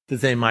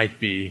 that they might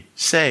be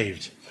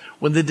saved.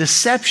 When the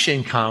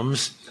deception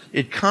comes,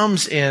 it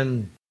comes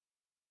in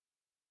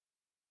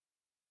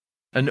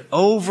an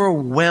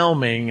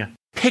overwhelming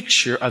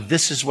picture of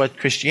this is what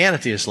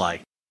Christianity is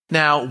like.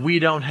 Now, we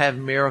don't have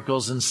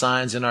miracles and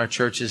signs in our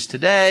churches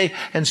today,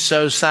 and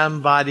so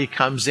somebody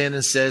comes in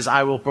and says,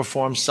 I will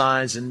perform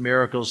signs and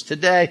miracles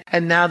today,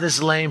 and now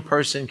this lame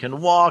person can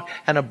walk,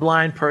 and a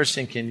blind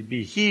person can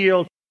be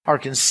healed, or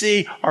can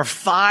see, or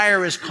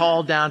fire is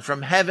called down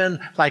from heaven,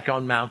 like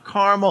on Mount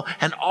Carmel,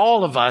 and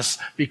all of us,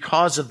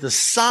 because of the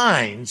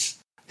signs,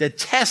 the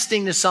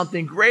testing to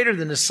something greater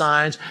than the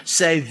signs,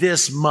 say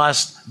this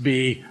must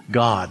be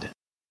God.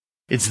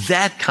 It's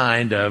that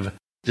kind of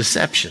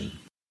deception.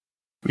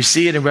 We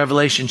see it in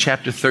Revelation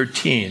chapter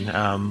 13.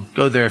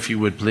 Go there if you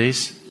would,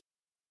 please.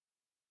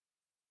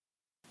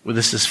 Well,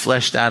 this is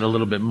fleshed out a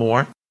little bit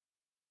more.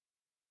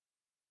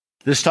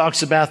 This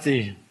talks about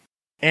the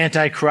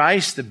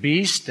Antichrist, the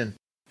beast, and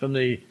from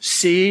the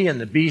sea, and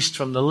the beast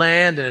from the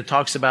land, and it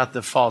talks about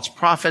the false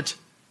prophet.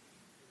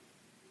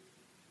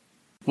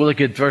 We'll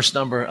look at verse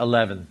number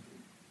 11.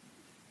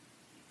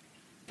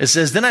 It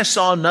says, then I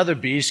saw another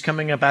beast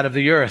coming up out of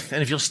the earth.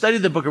 And if you'll study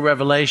the book of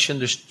Revelation,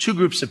 there's two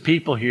groups of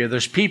people here.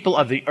 There's people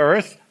of the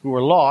earth who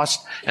are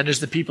lost, and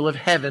there's the people of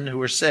heaven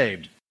who are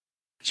saved.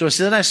 So it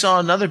says, then I saw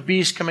another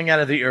beast coming out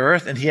of the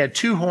earth, and he had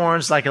two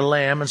horns like a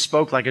lamb and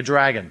spoke like a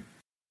dragon.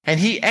 And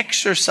he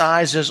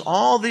exercises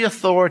all the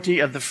authority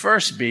of the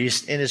first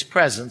beast in his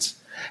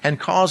presence, and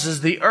causes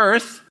the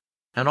earth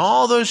and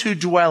all those who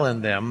dwell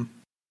in them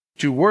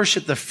to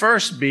worship the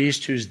first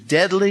beast whose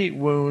deadly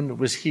wound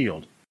was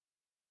healed.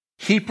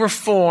 The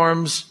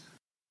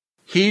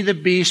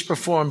beast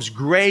performs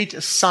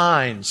great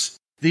signs.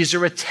 These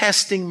are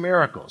attesting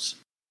miracles,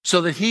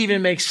 so that he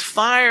even makes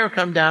fire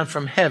come down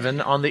from heaven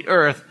on the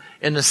earth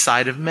in the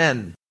sight of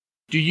men.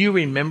 Do you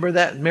remember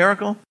that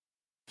miracle? It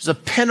was a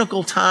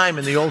pinnacle time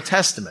in the Old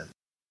Testament.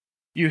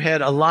 You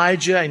had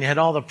Elijah and you had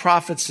all the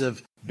prophets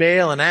of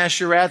Baal and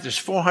Asherah. There's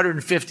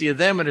 450 of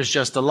them, and it's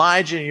just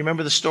Elijah. You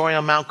remember the story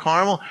on Mount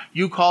Carmel?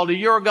 You call to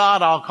your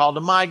God, I'll call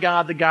to my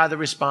God, the God that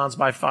responds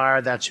by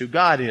fire. That's who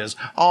God is.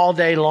 All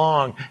day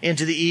long,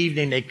 into the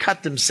evening, they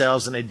cut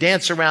themselves and they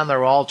dance around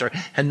their altar,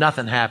 and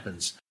nothing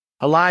happens.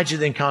 Elijah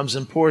then comes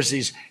and pours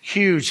these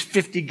huge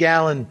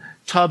 50-gallon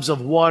tubs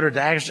of water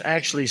to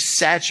actually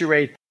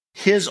saturate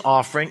his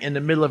offering in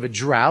the middle of a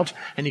drought,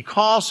 and he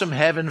calls from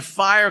heaven,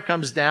 fire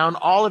comes down,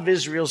 all of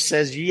Israel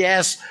says,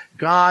 yes,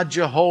 God,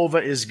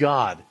 Jehovah is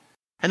God.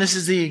 And this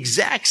is the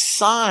exact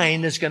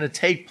sign that's going to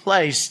take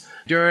place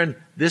during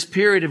this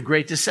period of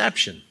great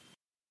deception.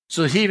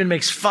 So he even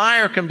makes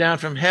fire come down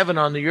from heaven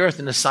on the earth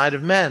in the sight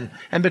of men.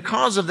 And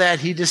because of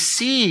that, he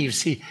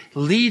deceives. He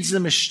leads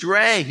them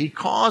astray. He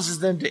causes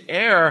them to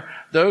err,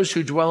 those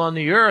who dwell on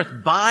the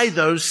earth, by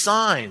those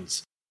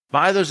signs,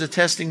 by those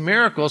attesting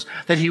miracles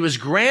that he was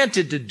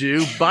granted to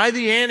do by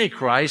the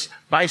Antichrist,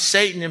 by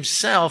Satan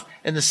himself,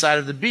 in the sight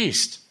of the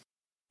beast.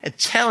 And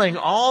telling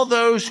all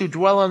those who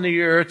dwell on the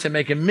earth to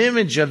make an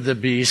image of the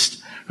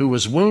beast who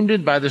was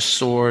wounded by the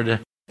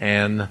sword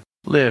and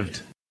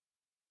lived.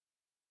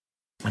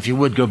 If you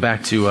would go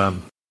back to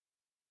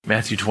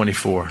Matthew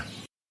 24.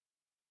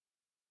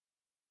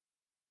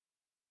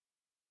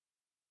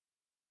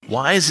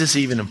 Why is this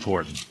even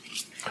important?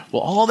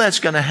 Well, all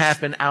that's going to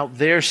happen out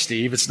there,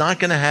 Steve. It's not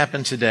going to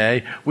happen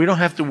today. We don't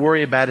have to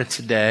worry about it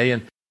today.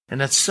 And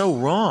that's so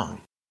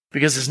wrong.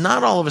 Because it's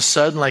not all of a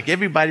sudden like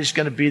everybody's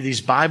going to be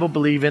these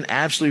Bible-believing,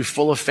 absolutely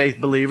full of faith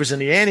believers,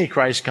 and the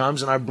Antichrist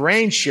comes and our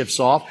brain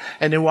shifts off,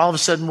 and then all of a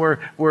sudden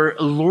we're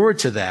lured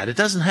to that. It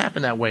doesn't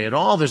happen that way at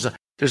all. There's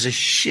a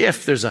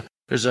shift. There's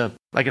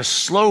like a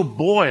slow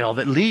boil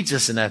that leads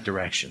us in that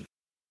direction.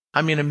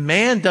 I mean, a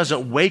man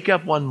doesn't wake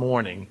up one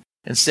morning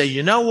and say,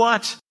 you know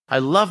what? I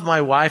love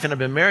my wife and I've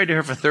been married to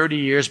her for 30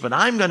 years, but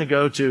I'm going to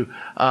go to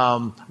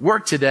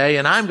work today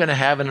and I'm going to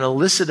have an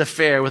illicit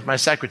affair with my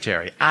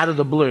secretary out of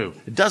the blue.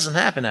 It doesn't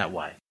happen that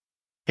way.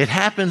 It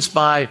happens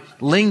by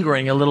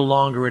lingering a little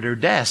longer at her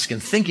desk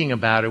and thinking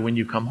about her when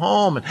you come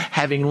home and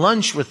having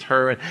lunch with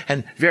her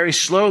and very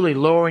slowly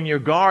lowering your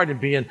guard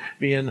and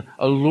being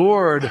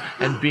allured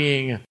and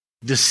being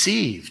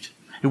deceived.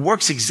 It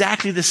works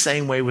exactly the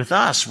same way with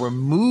us. We're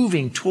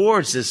moving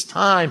towards this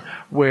time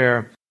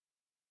where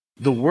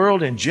the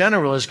world in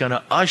general is going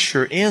to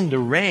usher in the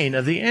reign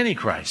of the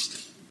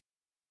Antichrist.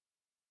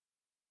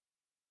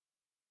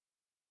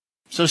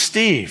 So,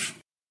 Steve,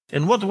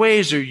 in what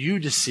ways are you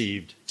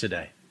deceived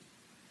today?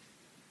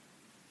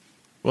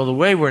 Well, the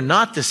way we're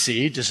not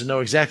deceived is to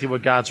know exactly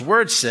what God's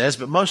Word says,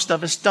 but most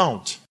of us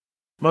don't.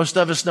 Most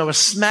of us know a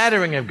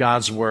smattering of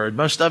God's Word.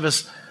 Most of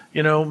us,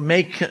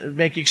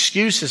 make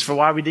excuses for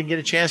why we didn't get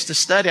a chance to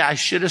study. I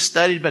should have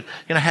studied, but,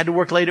 I had to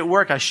work late at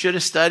work. I should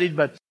have studied,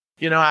 but,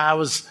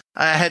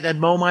 I had to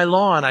mow my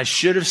lawn. I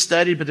should have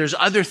studied, but there's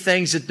other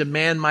things that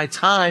demand my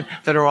time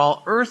that are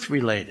all earth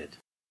related.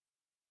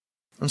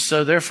 And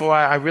so therefore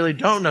I really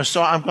don't know.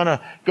 So I'm going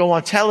to go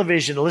on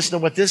television and listen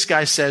to what this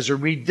guy says or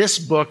read this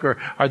book or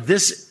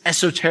this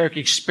esoteric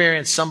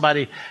experience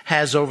somebody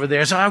has over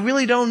there. So I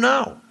really don't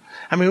know.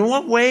 I mean, in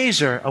what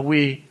ways are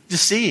we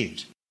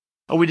deceived?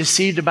 Are we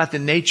deceived about the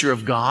nature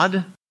of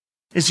God?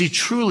 Is he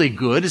truly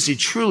good? Is he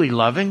truly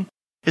loving?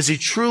 Is he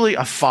truly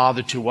a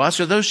father to us?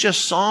 Or are those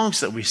just songs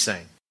that we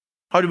sing?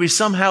 Or do we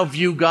somehow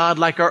view God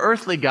like our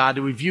earthly God?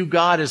 Do we view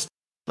God as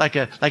like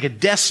a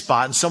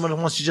despot and someone who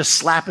wants to just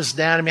slap us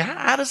down? I mean,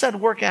 how does that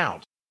work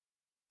out?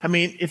 I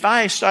mean, if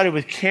I started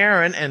with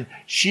Karen and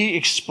she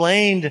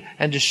explained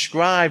and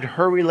described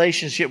her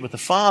relationship with the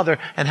Father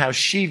and how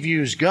she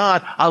views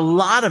God, a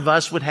lot of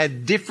us would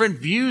have different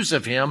views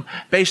of him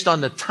based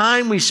on the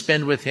time we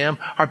spend with him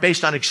or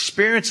based on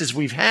experiences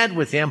we've had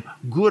with him,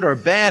 good or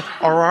bad,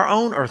 or our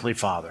own earthly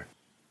father.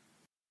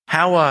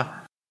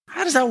 How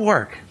does that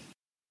work?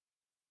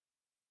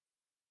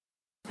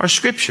 Or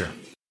Scripture.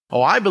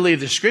 Oh, I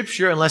believe the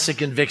Scripture unless it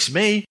convicts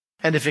me.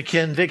 And if it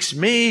convicts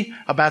me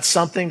about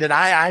something that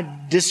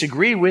I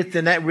disagree with,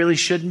 then that really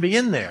shouldn't be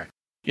in there.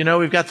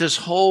 We've got this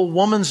whole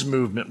woman's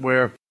movement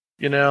where,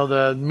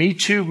 the Me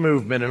Too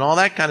movement and all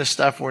that kind of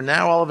stuff, where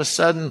now all of a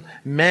sudden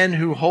men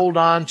who hold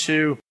on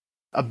to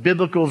a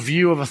biblical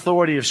view of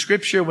authority of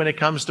Scripture when it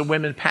comes to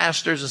women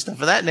pastors and stuff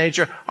of that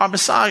nature are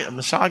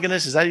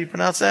misogynists. Is that how you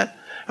pronounce that?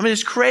 I mean,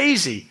 it's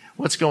crazy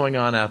what's going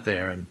on out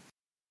there. And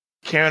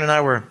Karen and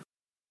I were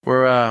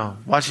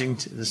watching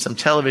some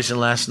television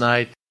last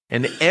night.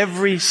 And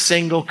every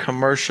single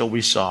commercial we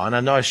saw, and I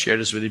know I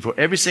shared this with you before,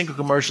 every single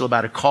commercial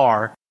about a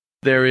car,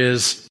 there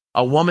is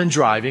a woman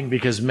driving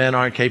because men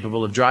aren't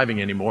capable of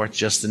driving anymore. It's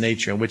just the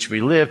nature in which we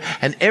live.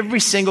 And every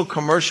single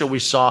commercial we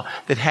saw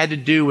that had to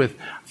do with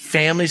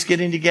families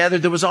getting together,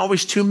 there was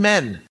always two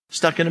men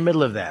stuck in the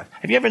middle of that.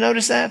 Have you ever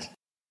noticed that?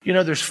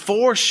 There's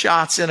 4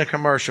 shots in a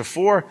commercial,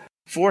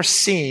 four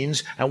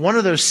scenes, and one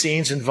of those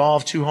scenes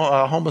involved two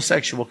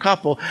homosexual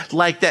couple.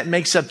 Like that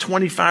makes up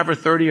 25 or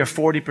 30 or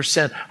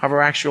 40% of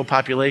our actual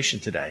population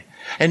today.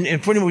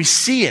 And we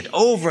see it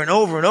over and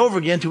over and over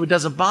again till it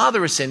doesn't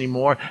bother us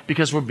anymore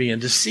because we're being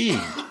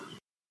deceived.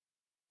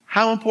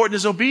 How important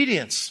is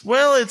obedience?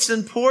 Well, it's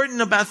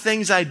important about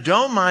things I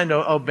don't mind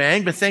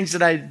obeying, but things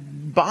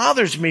that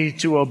bothers me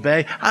to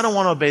obey, I don't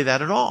want to obey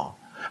that at all.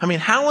 I mean,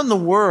 how in the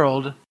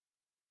world,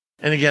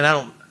 and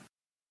again,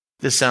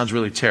 this sounds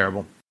really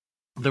terrible.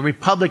 The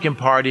Republican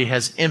Party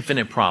has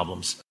infinite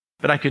problems,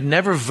 but I could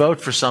never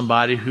vote for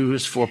somebody who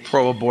is for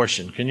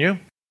pro-abortion. Can you?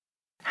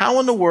 How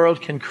in the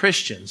world can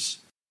Christians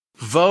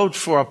vote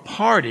for a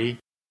party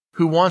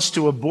who wants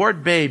to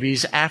abort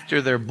babies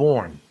after they're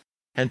born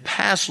and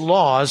pass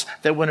laws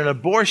that when an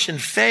abortion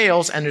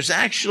fails and there's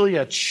actually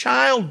a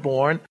child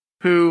born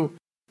who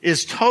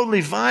is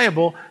totally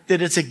viable,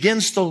 that it's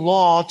against the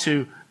law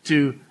to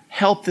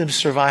help them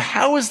survive.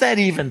 How is that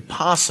even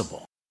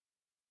possible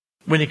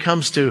when it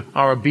comes to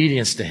our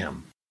obedience to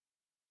him?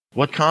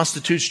 What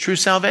constitutes true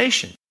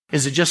salvation?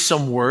 Is it just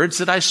some words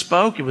that I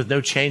spoke with no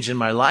change in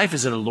my life?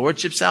 Is it a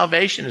lordship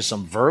salvation? Is it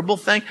some verbal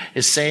thing?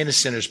 Is saying a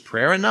sinner's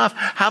prayer enough?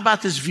 How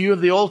about this view of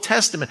the Old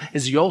Testament?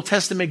 Is the Old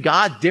Testament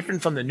God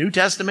different from the New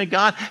Testament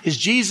God? Is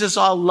Jesus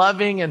all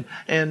loving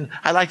and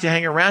I like to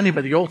hang around him,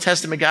 but the Old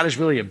Testament God is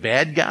really a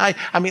bad guy?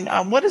 I mean,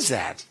 what is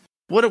that?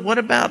 What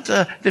about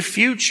the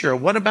future?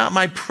 What about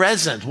my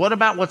present? What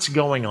about what's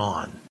going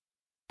on?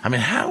 I mean,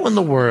 how in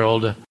the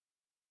world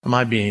am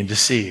I being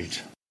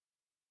deceived?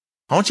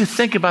 I want you to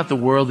think about the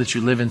world that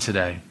you live in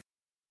today.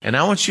 And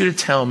I want you to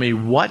tell me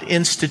what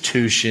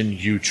institution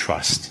you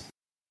trust.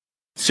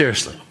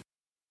 Seriously.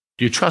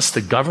 Do you trust the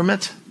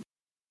government?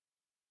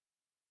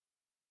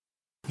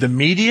 The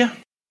media?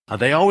 Are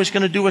they always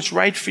going to do what's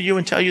right for you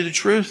and tell you the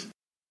truth?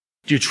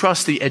 Do you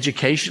trust the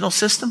educational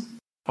system?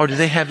 Or do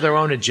they have their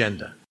own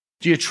agenda?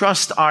 Do you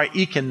trust our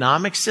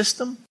economic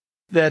system?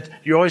 That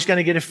you're always going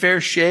to get a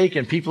fair shake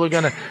and people are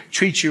going to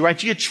treat you right?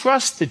 Do you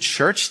trust the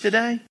church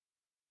today?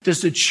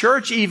 Does the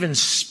church even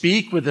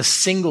speak with a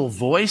single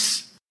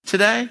voice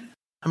today?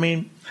 I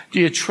mean, do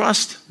you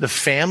trust the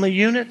family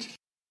unit?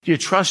 Do you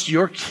trust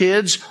your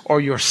kids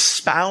or your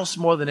spouse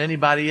more than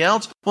anybody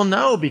else? Well,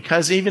 no,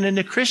 because even in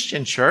the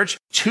Christian church,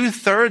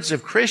 2/3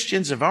 of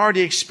Christians have already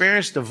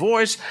experienced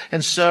divorce.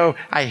 And so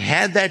I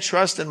had that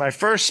trust in my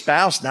first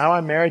spouse. Now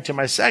I'm married to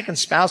my second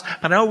spouse,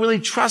 but I don't really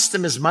trust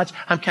them as much.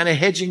 I'm kind of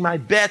hedging my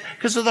bet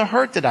because of the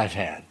hurt that I've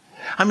had.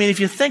 I mean,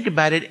 if you think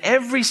about it,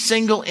 every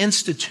single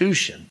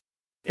institution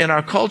in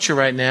our culture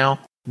right now,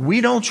 we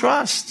don't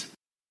trust.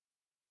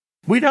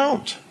 We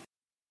don't.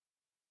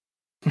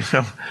 You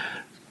know,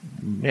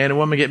 man and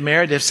woman get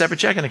married, they have separate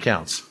checking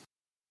accounts.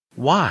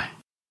 Why?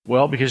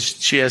 Well, because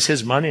she has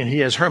his money and he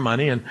has her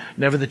money, and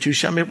never the two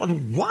shall meet.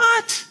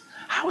 What?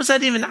 How is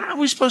that even? How are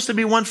we supposed to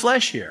be one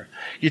flesh here?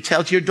 You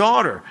tell to your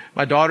daughter.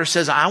 My daughter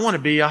says, I want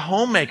to be a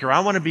homemaker.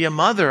 I want to be a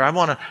mother. I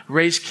want to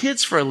raise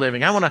kids for a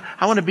living. I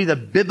want to be the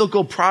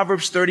biblical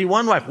Proverbs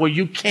 31 wife. Well,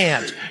 you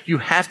can't. You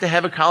have to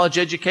have a college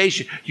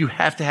education. You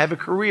have to have a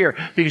career,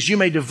 because you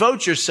may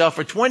devote yourself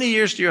for 20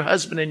 years to your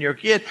husband and your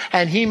kid,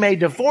 and he may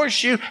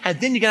divorce you,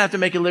 and then you're going to have to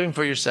make a living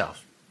for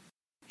yourself.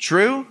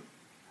 True?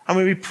 I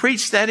mean, we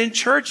preach that in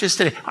churches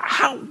today.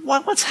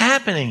 What's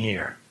happening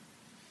here?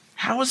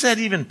 How is that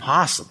even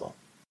possible?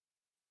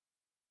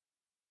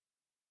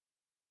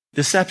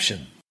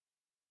 Deception.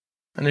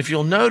 And if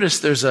you'll notice,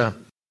 there's a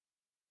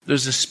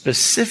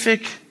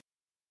specific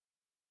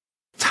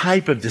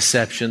type of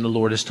deception the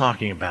Lord is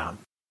talking about.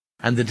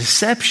 And the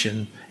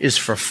deception is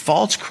for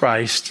false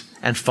Christ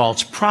and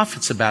false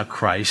prophets about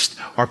Christ,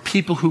 or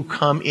people who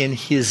come in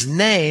his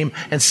name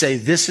and say,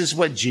 this is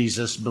what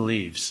Jesus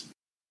believes.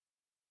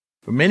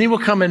 For many will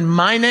come in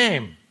my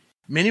name.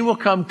 Many will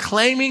come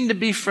claiming to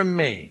be from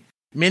me.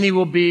 Many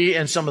will be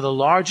in some of the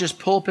largest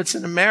pulpits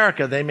in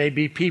America. They may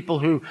be people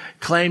who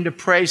claim to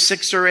pray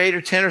 6 or 8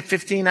 or 10 or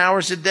 15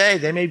 hours a day.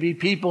 They may be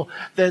people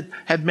that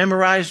have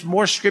memorized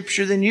more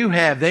scripture than you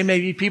have. They may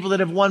be people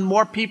that have won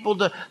more people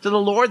to the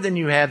Lord than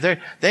you have.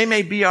 They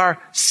may be our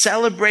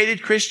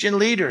celebrated Christian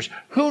leaders.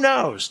 Who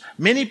knows?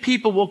 Many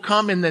people will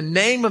come in the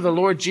name of the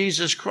Lord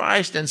Jesus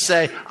Christ and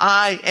say,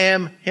 I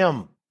am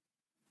him.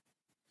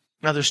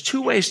 Now, there's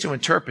 2 ways to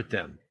interpret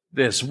them.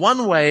 This.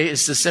 One way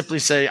is to simply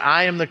say,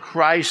 I am the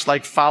Christ,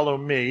 like follow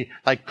me,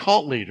 like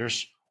cult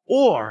leaders,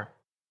 or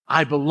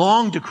I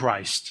belong to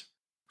Christ.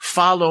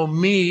 Follow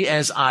me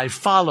as I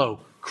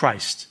follow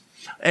Christ.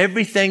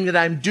 Everything that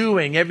I'm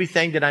doing,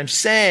 everything that I'm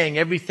saying,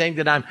 everything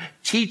that I'm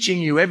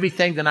teaching you,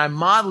 everything that I'm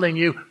modeling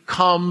you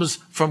comes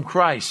from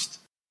Christ.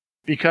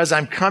 Because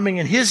I'm coming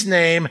in his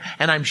name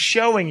and I'm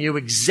showing you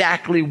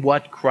exactly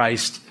what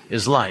Christ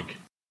is like.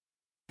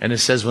 And it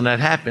says when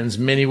that happens,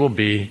 many will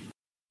be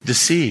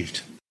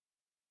deceived.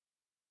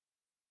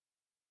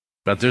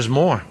 But there's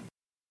more.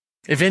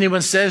 If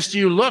anyone says to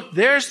you, look,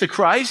 there's the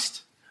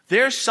Christ.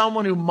 There's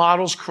someone who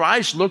models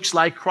Christ, looks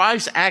like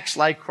Christ, acts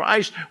like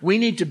Christ. We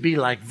need to be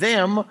like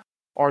them.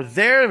 Or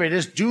there it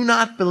is. Do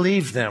not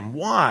believe them.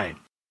 Why?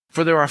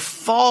 For there are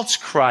false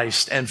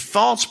Christs and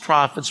false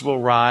prophets will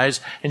rise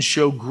and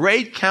show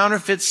great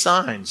counterfeit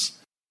signs,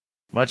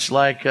 much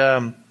like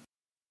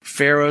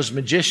Pharaoh's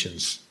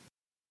magicians,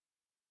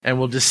 and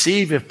will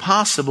deceive, if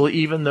possible,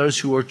 even those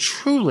who are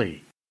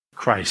truly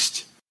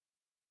Christ.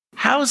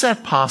 How is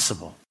that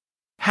possible?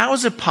 How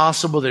is it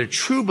possible that a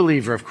true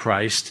believer of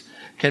Christ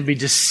can be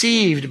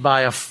deceived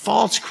by a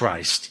false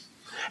Christ?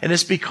 And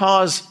it's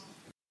because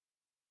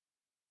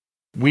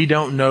we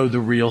don't know the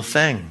real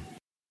thing.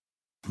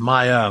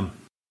 My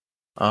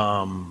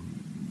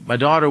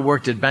daughter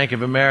worked at Bank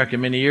of America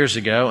many years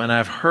ago, and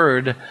I've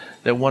heard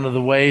that one of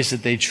the ways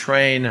that they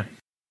train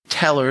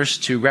tellers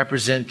to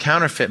represent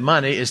counterfeit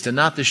money is to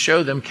not to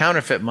show them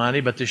counterfeit money,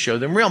 but to show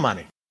them real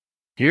money.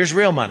 Here's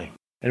real money.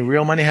 And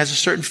real money has a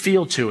certain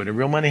feel to it. And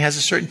real money has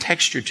a certain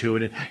texture to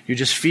it. And you're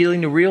just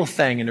feeling the real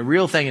thing and the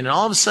real thing. And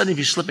all of a sudden, if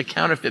you slip a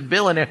counterfeit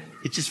bill in there,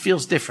 it just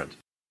feels different.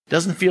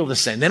 Doesn't feel the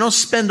same. They don't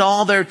spend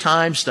all their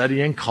time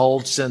studying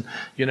cults and,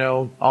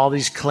 all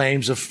these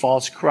claims of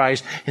false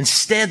Christ.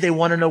 Instead, they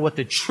want to know what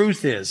the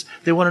truth is.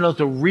 They want to know what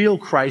the real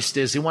Christ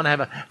is. They want to have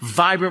a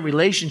vibrant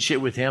relationship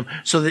with him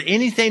so that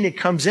anything that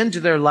comes into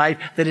their life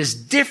that is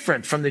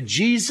different from the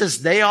Jesus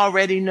they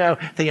already know,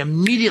 they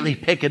immediately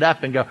pick it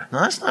up and go,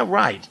 no, that's not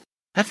right.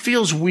 That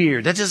feels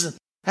weird. That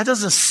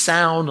doesn't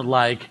sound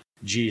like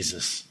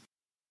Jesus.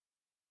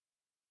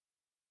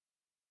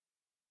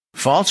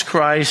 False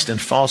Christ and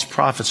false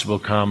prophets will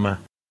come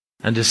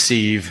and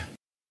deceive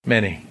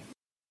many.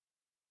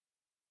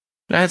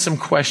 I had some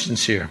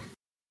questions here.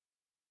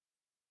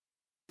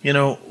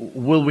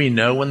 Will we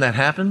know when that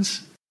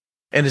happens?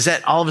 And is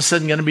that all of a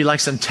sudden going to be like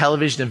some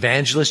television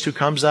evangelist who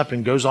comes up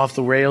and goes off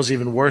the rails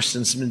even worse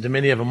than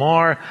many of them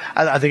are?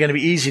 Are they going to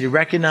be easy to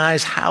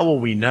recognize? How will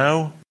we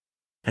know?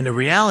 And the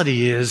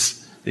reality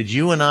is that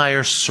you and I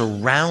are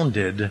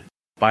surrounded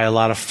by a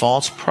lot of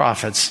false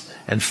prophets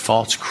and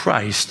false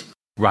Christ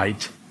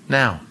right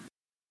now.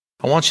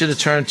 I want you to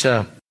turn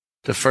to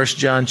 1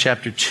 John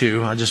chapter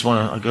 2. I just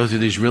want to go through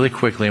these really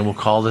quickly and we'll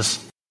close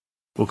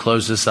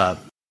this up.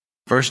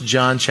 1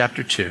 John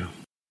chapter 2.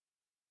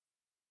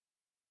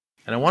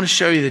 And I want to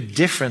show you the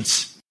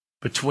difference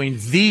between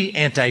the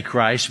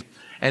Antichrist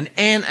and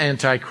an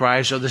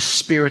Antichrist, or the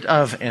spirit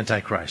of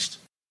Antichrist.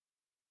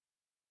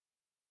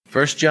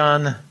 1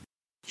 John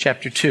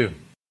chapter 2.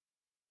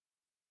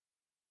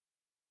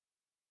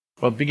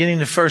 Well, beginning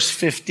in verse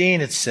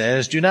 15, it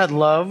says, "Do not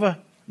love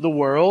the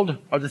world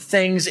or the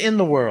things in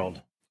the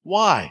world."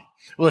 Why?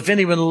 Well, if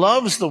anyone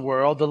loves the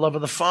world, the love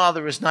of the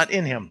Father is not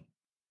in him.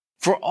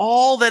 For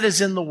all that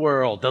is in the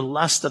world, the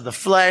lust of the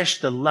flesh,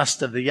 the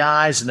lust of the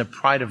eyes, and the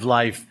pride of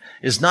life,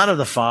 is not of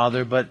the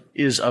Father, but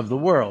is of the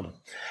world.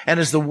 And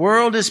as the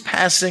world is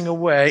passing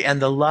away, and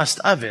the lust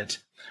of it,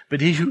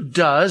 but he who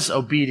does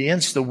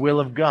obedience, the will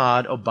of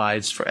God,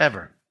 abides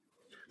forever.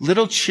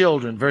 Little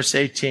children, verse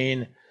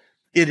 18,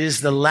 "It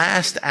is the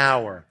last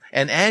hour.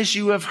 And as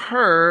you have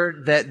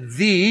heard that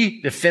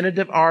the,"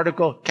 definitive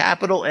article,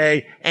 capital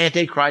A,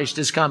 Antichrist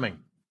is coming.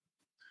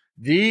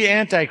 The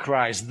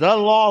Antichrist, the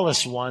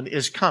lawless one,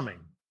 is coming.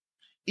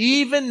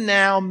 Even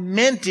now,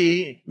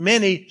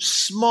 many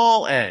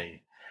small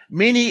a,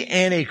 many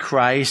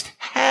Antichrist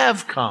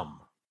have come,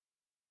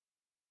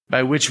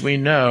 by which we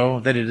know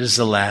that it is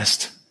the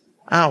last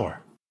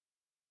hour.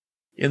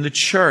 In the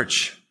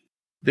church,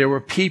 there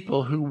were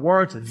people who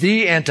weren't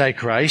the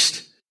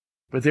Antichrist,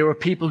 but there were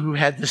people who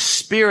had the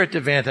spirit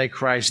of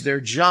Antichrist. Their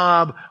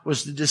job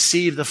was to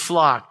deceive the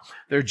flock.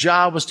 Their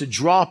job was to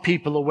draw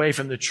people away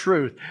from the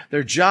truth.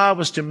 Their job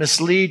was to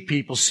mislead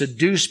people,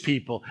 seduce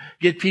people,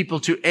 get people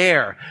to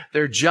err.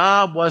 Their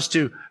job was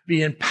to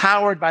be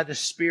empowered by the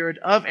spirit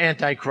of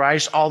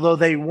Antichrist, although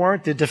they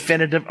weren't the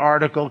definitive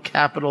article,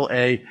 capital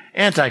A,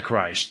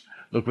 Antichrist.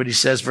 Look what he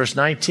says, verse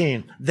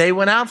 19. "They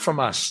went out from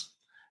us,"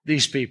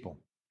 these people,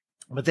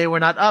 "but they were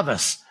not of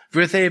us. For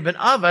if they had been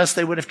of us,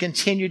 they would have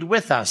continued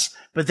with us.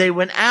 But they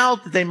went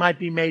out that they might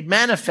be made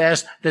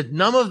manifest that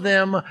none of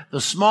them,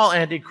 the small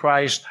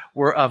Antichrist,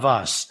 were of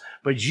us.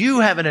 But you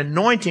have an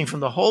anointing from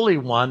the Holy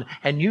One,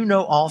 and you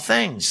know all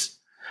things.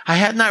 I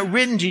had not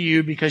written to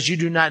you because you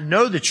do not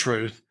know the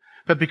truth,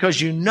 but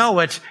because you know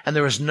it, and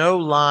there is no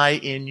lie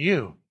in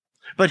you.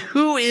 But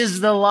who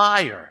is the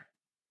liar?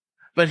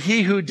 But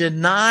he who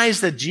denies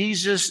that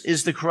Jesus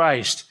is the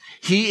Christ.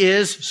 He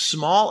is,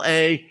 small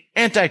a,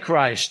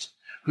 Antichrist,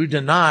 who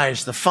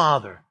denies the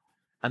Father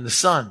and the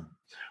Son."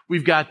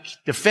 We've got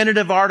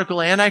definitive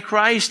article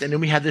Antichrist, and then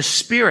we have the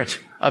spirit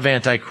of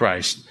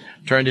Antichrist.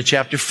 Turn to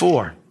chapter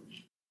 4.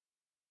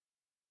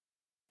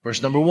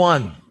 Verse number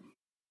 1.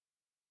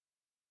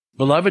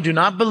 "Beloved, do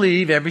not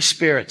believe every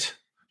spirit.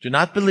 Do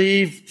not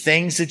believe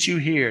things that you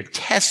hear.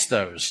 Test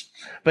those.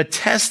 But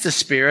test the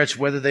spirits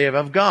whether they are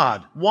of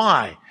God."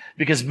 Why?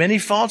 Because many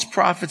false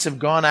prophets have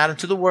gone out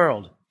into the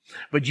world.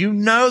 But you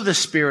know the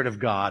Spirit of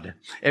God.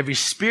 Every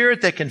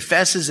spirit that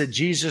confesses that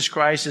Jesus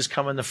Christ has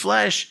come in the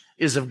flesh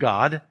is of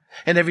God.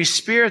 And every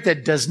spirit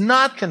that does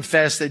not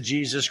confess that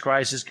Jesus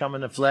Christ has come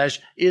in the flesh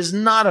is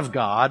not of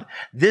God.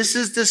 This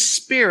is the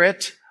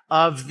spirit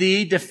of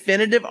the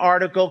definitive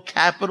article,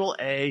 capital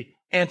A,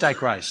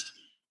 Antichrist,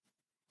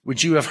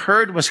 which you have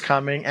heard was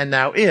coming and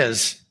now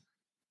is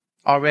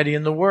already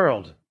in the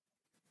world.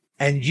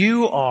 And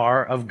you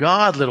are of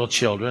God, little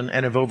children,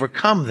 and have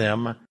overcome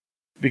them,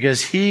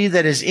 because he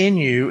that is in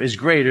you is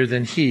greater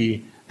than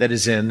he that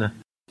is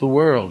in the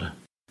world.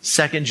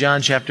 2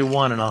 John chapter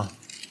 1, and I'll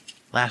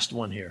last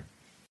one here.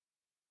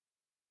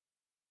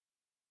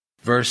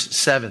 Verse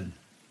 7.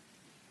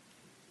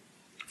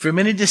 "For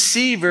many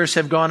deceivers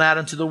have gone out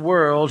into the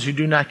world who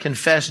do not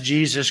confess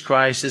Jesus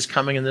Christ is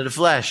coming into the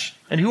flesh."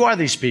 And who are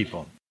these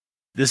people?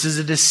 This is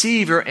a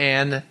deceiver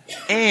and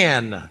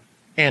an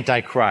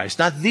Antichrist.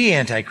 Not the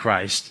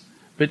Antichrist,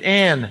 but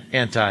an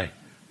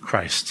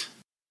Antichrist.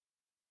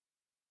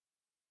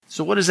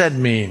 So what does that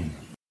mean?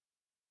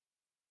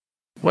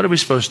 What are we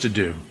supposed to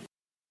do?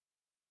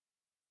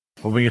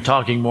 Well, we'll be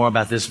talking more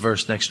about this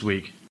verse next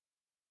week.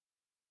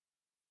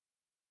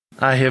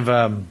 I have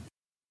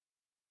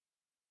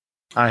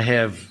I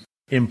have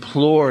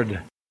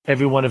implored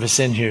every one of us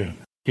in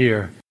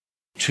here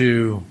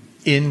to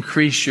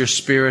increase your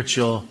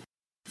spiritual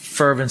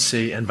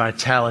fervency and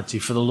vitality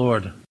for the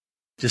Lord.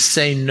 To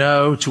say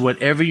no to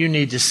whatever you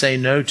need to say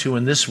no to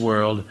in this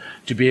world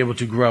to be able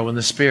to grow in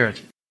the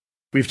Spirit.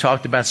 We've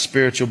talked about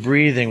spiritual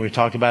breathing. We've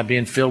talked about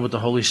being filled with the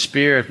Holy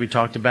Spirit. We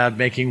talked about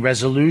making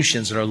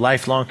resolutions that are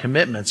lifelong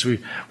commitments. We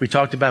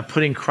talked about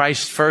putting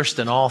Christ first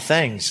in all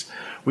things.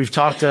 We've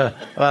talked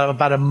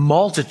about a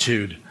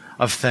multitude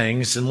of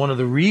things, and one of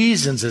the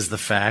reasons is the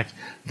fact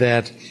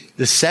that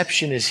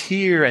deception is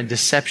here and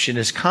deception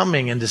is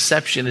coming, and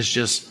deception is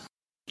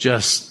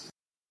just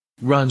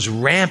runs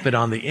rampant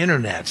on the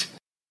internet.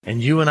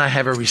 And you and I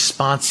have a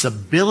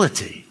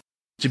responsibility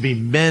to be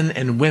men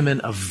and women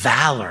of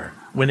valor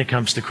when it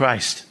comes to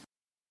Christ.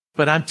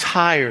 But I'm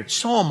tired.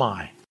 So am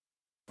I.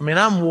 I mean,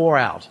 I'm wore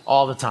out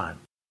all the time.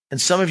 And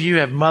some of you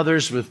have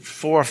mothers with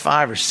 4 or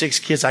 5 or 6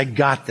 kids. I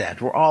got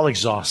that. We're all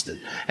exhausted.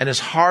 And it's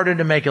harder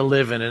to make a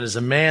living. And as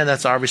a man,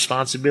 that's our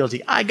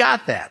responsibility. I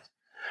got that.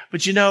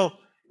 But you know,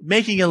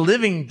 making a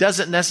living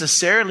doesn't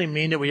necessarily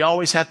mean that we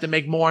always have to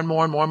make more and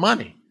more and more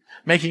money.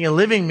 Making a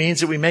living means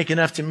that we make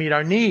enough to meet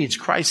our needs.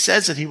 Christ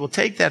says that He will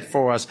take that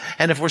for us.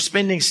 And if we're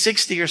spending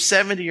 60 or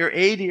 70 or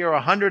 80 or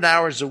 100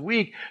 hours a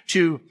week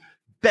to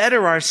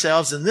better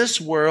ourselves in this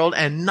world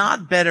and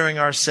not bettering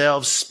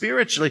ourselves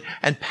spiritually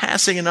and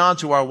passing it on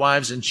to our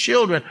wives and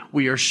children,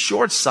 we are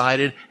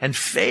short-sighted and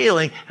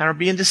failing and are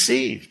being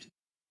deceived.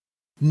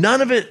 None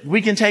of it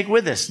we can take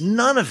with us.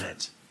 None of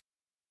it.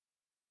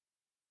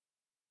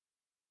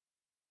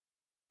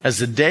 As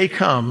the day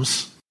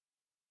comes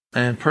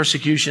and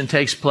persecution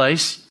takes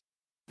place,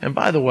 and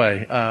by the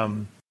way,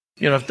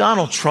 if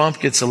Donald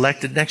Trump gets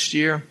elected next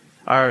year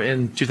or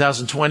in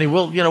 2020,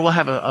 we'll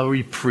have a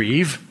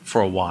reprieve for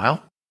a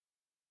while.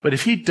 But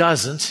if he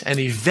doesn't, and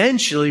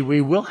eventually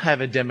we will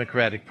have a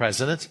Democratic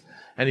president,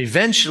 and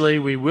eventually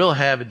we will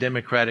have a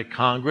Democratic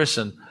Congress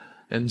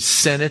and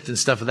Senate and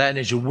stuff of that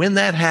nature, when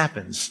that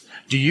happens,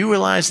 do you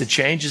realize the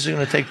changes are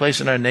going to take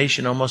place in our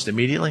nation almost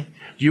immediately?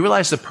 Do you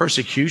realize the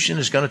persecution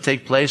is going to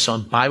take place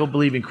on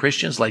Bible-believing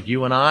Christians like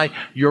you and I?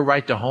 Your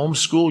right to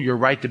homeschool, your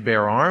right to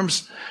bear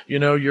arms,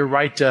 your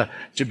right to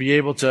be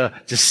able to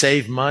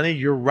save money,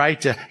 your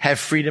right to have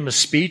freedom of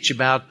speech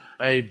about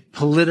a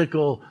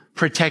political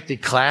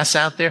protected class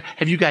out there.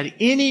 Have you got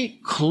any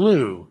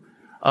clue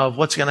of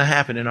what's going to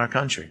happen in our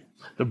country?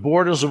 The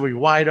borders will be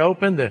wide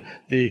open.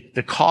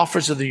 The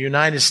coffers of the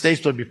United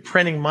States will be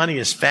printing money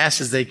as fast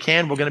as they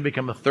can. We're going to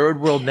become a third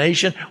world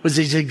nation, which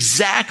is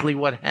exactly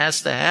what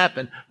has to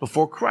happen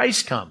before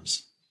Christ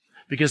comes.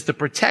 Because the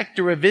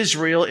protector of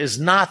Israel is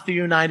not the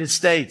United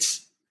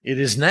States. It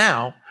is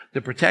now.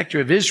 The protector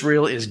of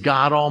Israel is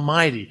God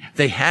Almighty.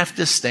 They have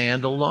to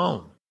stand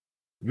alone.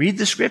 Read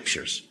the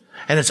scriptures.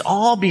 And it's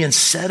all being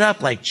set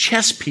up like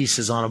chess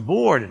pieces on a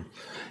board.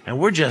 And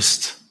we're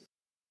just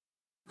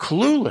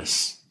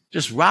clueless.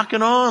 Just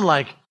rocking on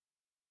like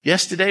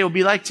yesterday will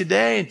be like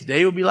today and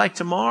today will be like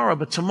tomorrow.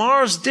 But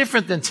tomorrow's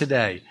different than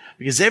today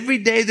because every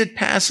day that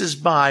passes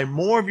by,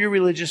 more of your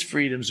religious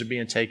freedoms are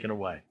being taken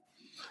away.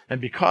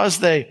 And because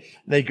they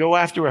go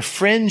after a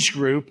fringe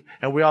group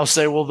and we all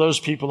say, well, those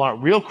people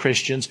aren't real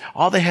Christians,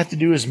 all they have to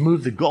do is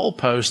move the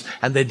goalpost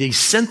and they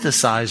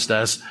desynthesized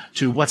us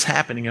to what's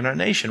happening in our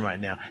nation right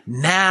now.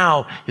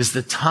 Now is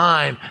the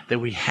time that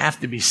we have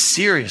to be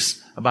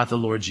serious about the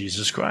Lord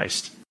Jesus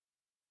Christ.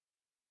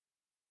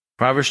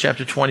 Proverbs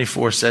chapter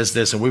 24 says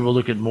this, and we will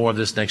look at more of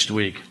this next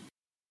week.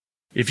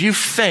 If you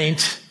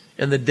faint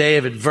in the day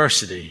of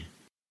adversity,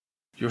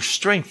 your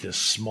strength is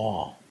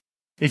small.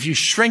 If you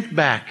shrink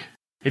back,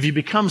 if you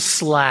become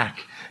slack,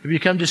 if you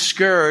become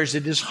discouraged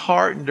and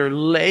disheartened or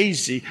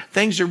lazy,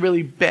 things are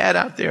really bad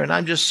out there and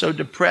I'm just so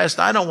depressed.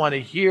 I don't want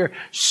to hear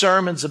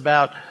sermons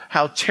about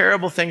how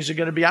terrible things are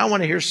going to be. I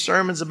want to hear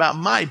sermons about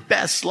my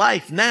best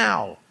life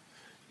now.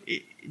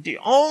 The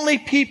only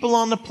people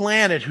on the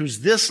planet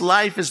whose this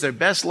life is their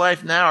best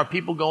life now are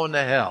people going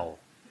to hell.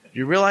 Do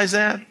you realize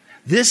that?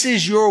 This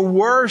is your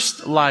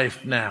worst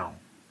life now.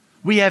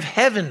 We have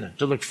heaven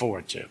to look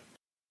forward to.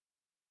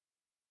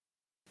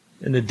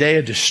 In the day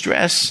of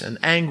distress and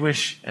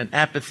anguish and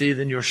apathy,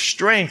 then your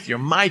strength, your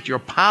might, your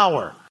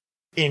power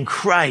in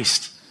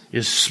Christ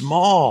is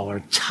small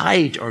or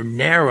tight or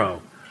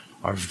narrow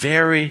or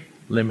very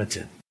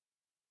limited.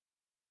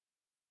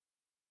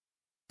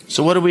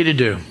 So what are we to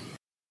do?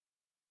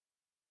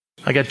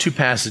 I got 2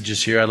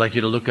 passages here I'd like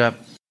you to look up.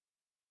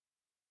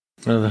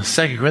 The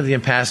 2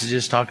 Corinthians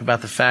passages talk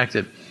about the fact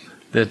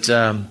that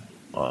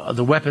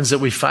the weapons that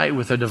we fight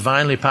with are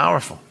divinely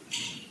powerful.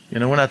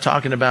 We're not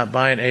talking about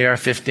buying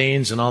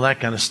AR-15s and all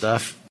that kind of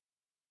stuff.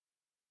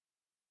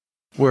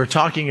 We're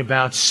talking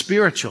about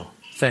spiritual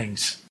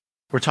things.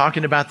 We're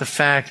talking about the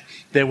fact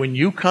that when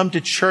you come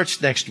to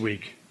church next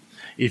week,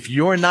 if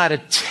you're not a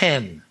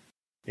 10,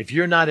 if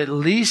you're not at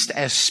least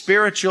as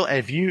spiritual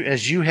as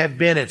you have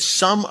been at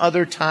some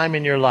other time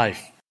in your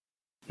life.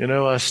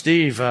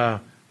 Steve, where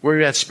are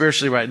you at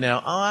spiritually right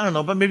now? Oh, I don't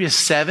know, but maybe a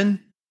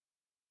 7.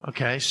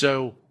 Okay,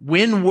 so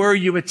when were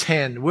you a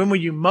 10? When were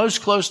you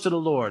most close to the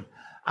Lord?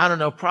 I don't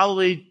know,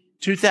 probably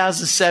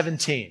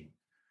 2017.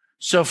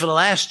 So for the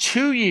last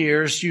 2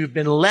 years, you've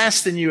been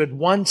less than you at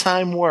one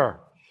time were.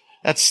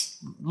 That's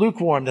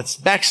lukewarm. That's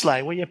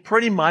backsliding. Well, yeah,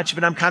 pretty much,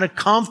 but I'm kind of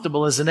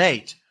comfortable as an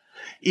 8.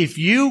 If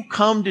you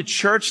come to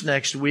church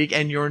next week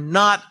and you're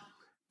not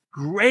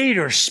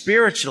greater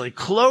spiritually,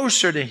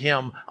 closer to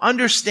Him,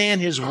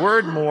 understand His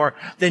Word more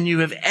than you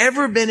have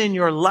ever been in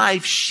your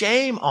life,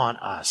 shame on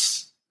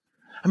us.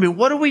 I mean,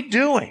 what are we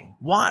doing?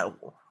 Why?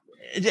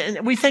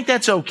 We think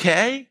that's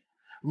okay.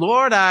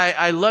 Lord,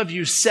 I love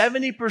you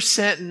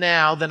 70%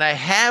 now than I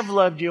have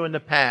loved you in the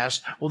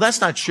past. Well,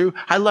 that's not true.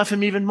 I love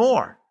Him even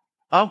more.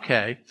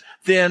 Okay.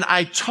 Then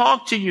I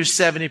talk to you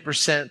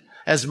 70%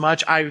 as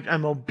much.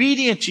 I'm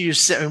obedient to you.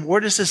 Where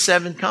does the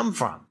 7 come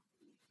from?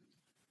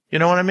 You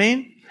know what I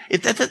mean?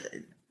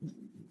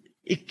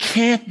 It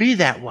can't be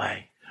that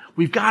way.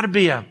 We've got to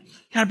be a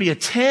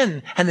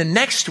 10. And the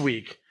next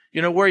week,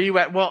 where are you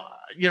at? Well,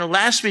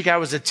 last week I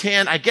was a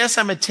 10. I guess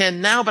I'm a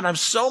 10 now, but I'm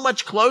so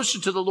much closer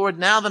to the Lord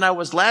now than I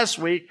was last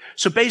week.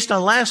 So based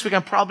on last week,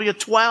 I'm probably a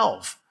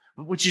 12,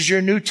 which is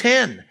your new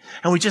 10.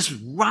 And we just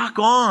rock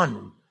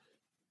on.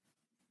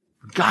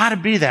 Got to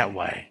be that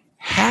way.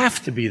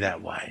 Have to be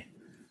that way.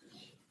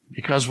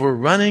 Because we're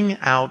running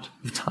out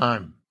of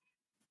time.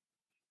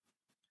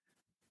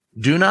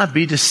 Do not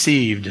be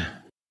deceived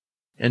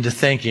into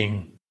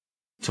thinking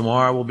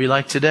tomorrow will be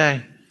like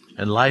today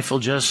and life will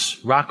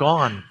just rock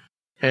on.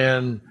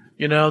 And,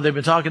 they've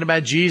been talking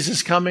about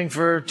Jesus coming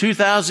for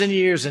 2,000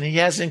 years and He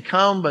hasn't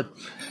come, but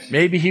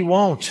maybe He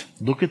won't.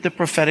 Look at the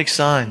prophetic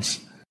signs.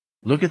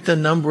 Look at the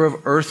number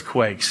of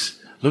earthquakes.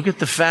 Look at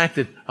the fact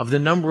that of the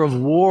number of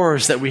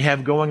wars that we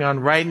have going on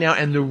right now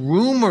and the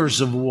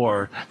rumors of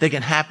war that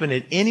can happen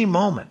at any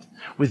moment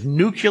with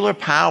nuclear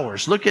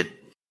powers.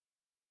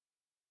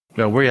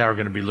 We are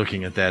going to be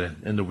looking at that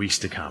in the weeks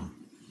to come.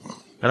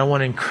 And I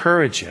want to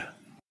encourage you.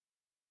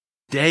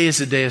 Today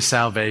is a day of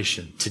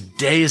salvation.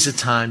 Today is a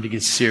time to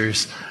get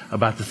serious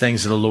about the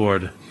things of the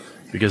Lord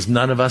because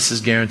none of us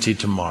is guaranteed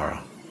tomorrow.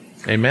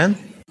 Amen?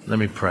 Let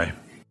me pray.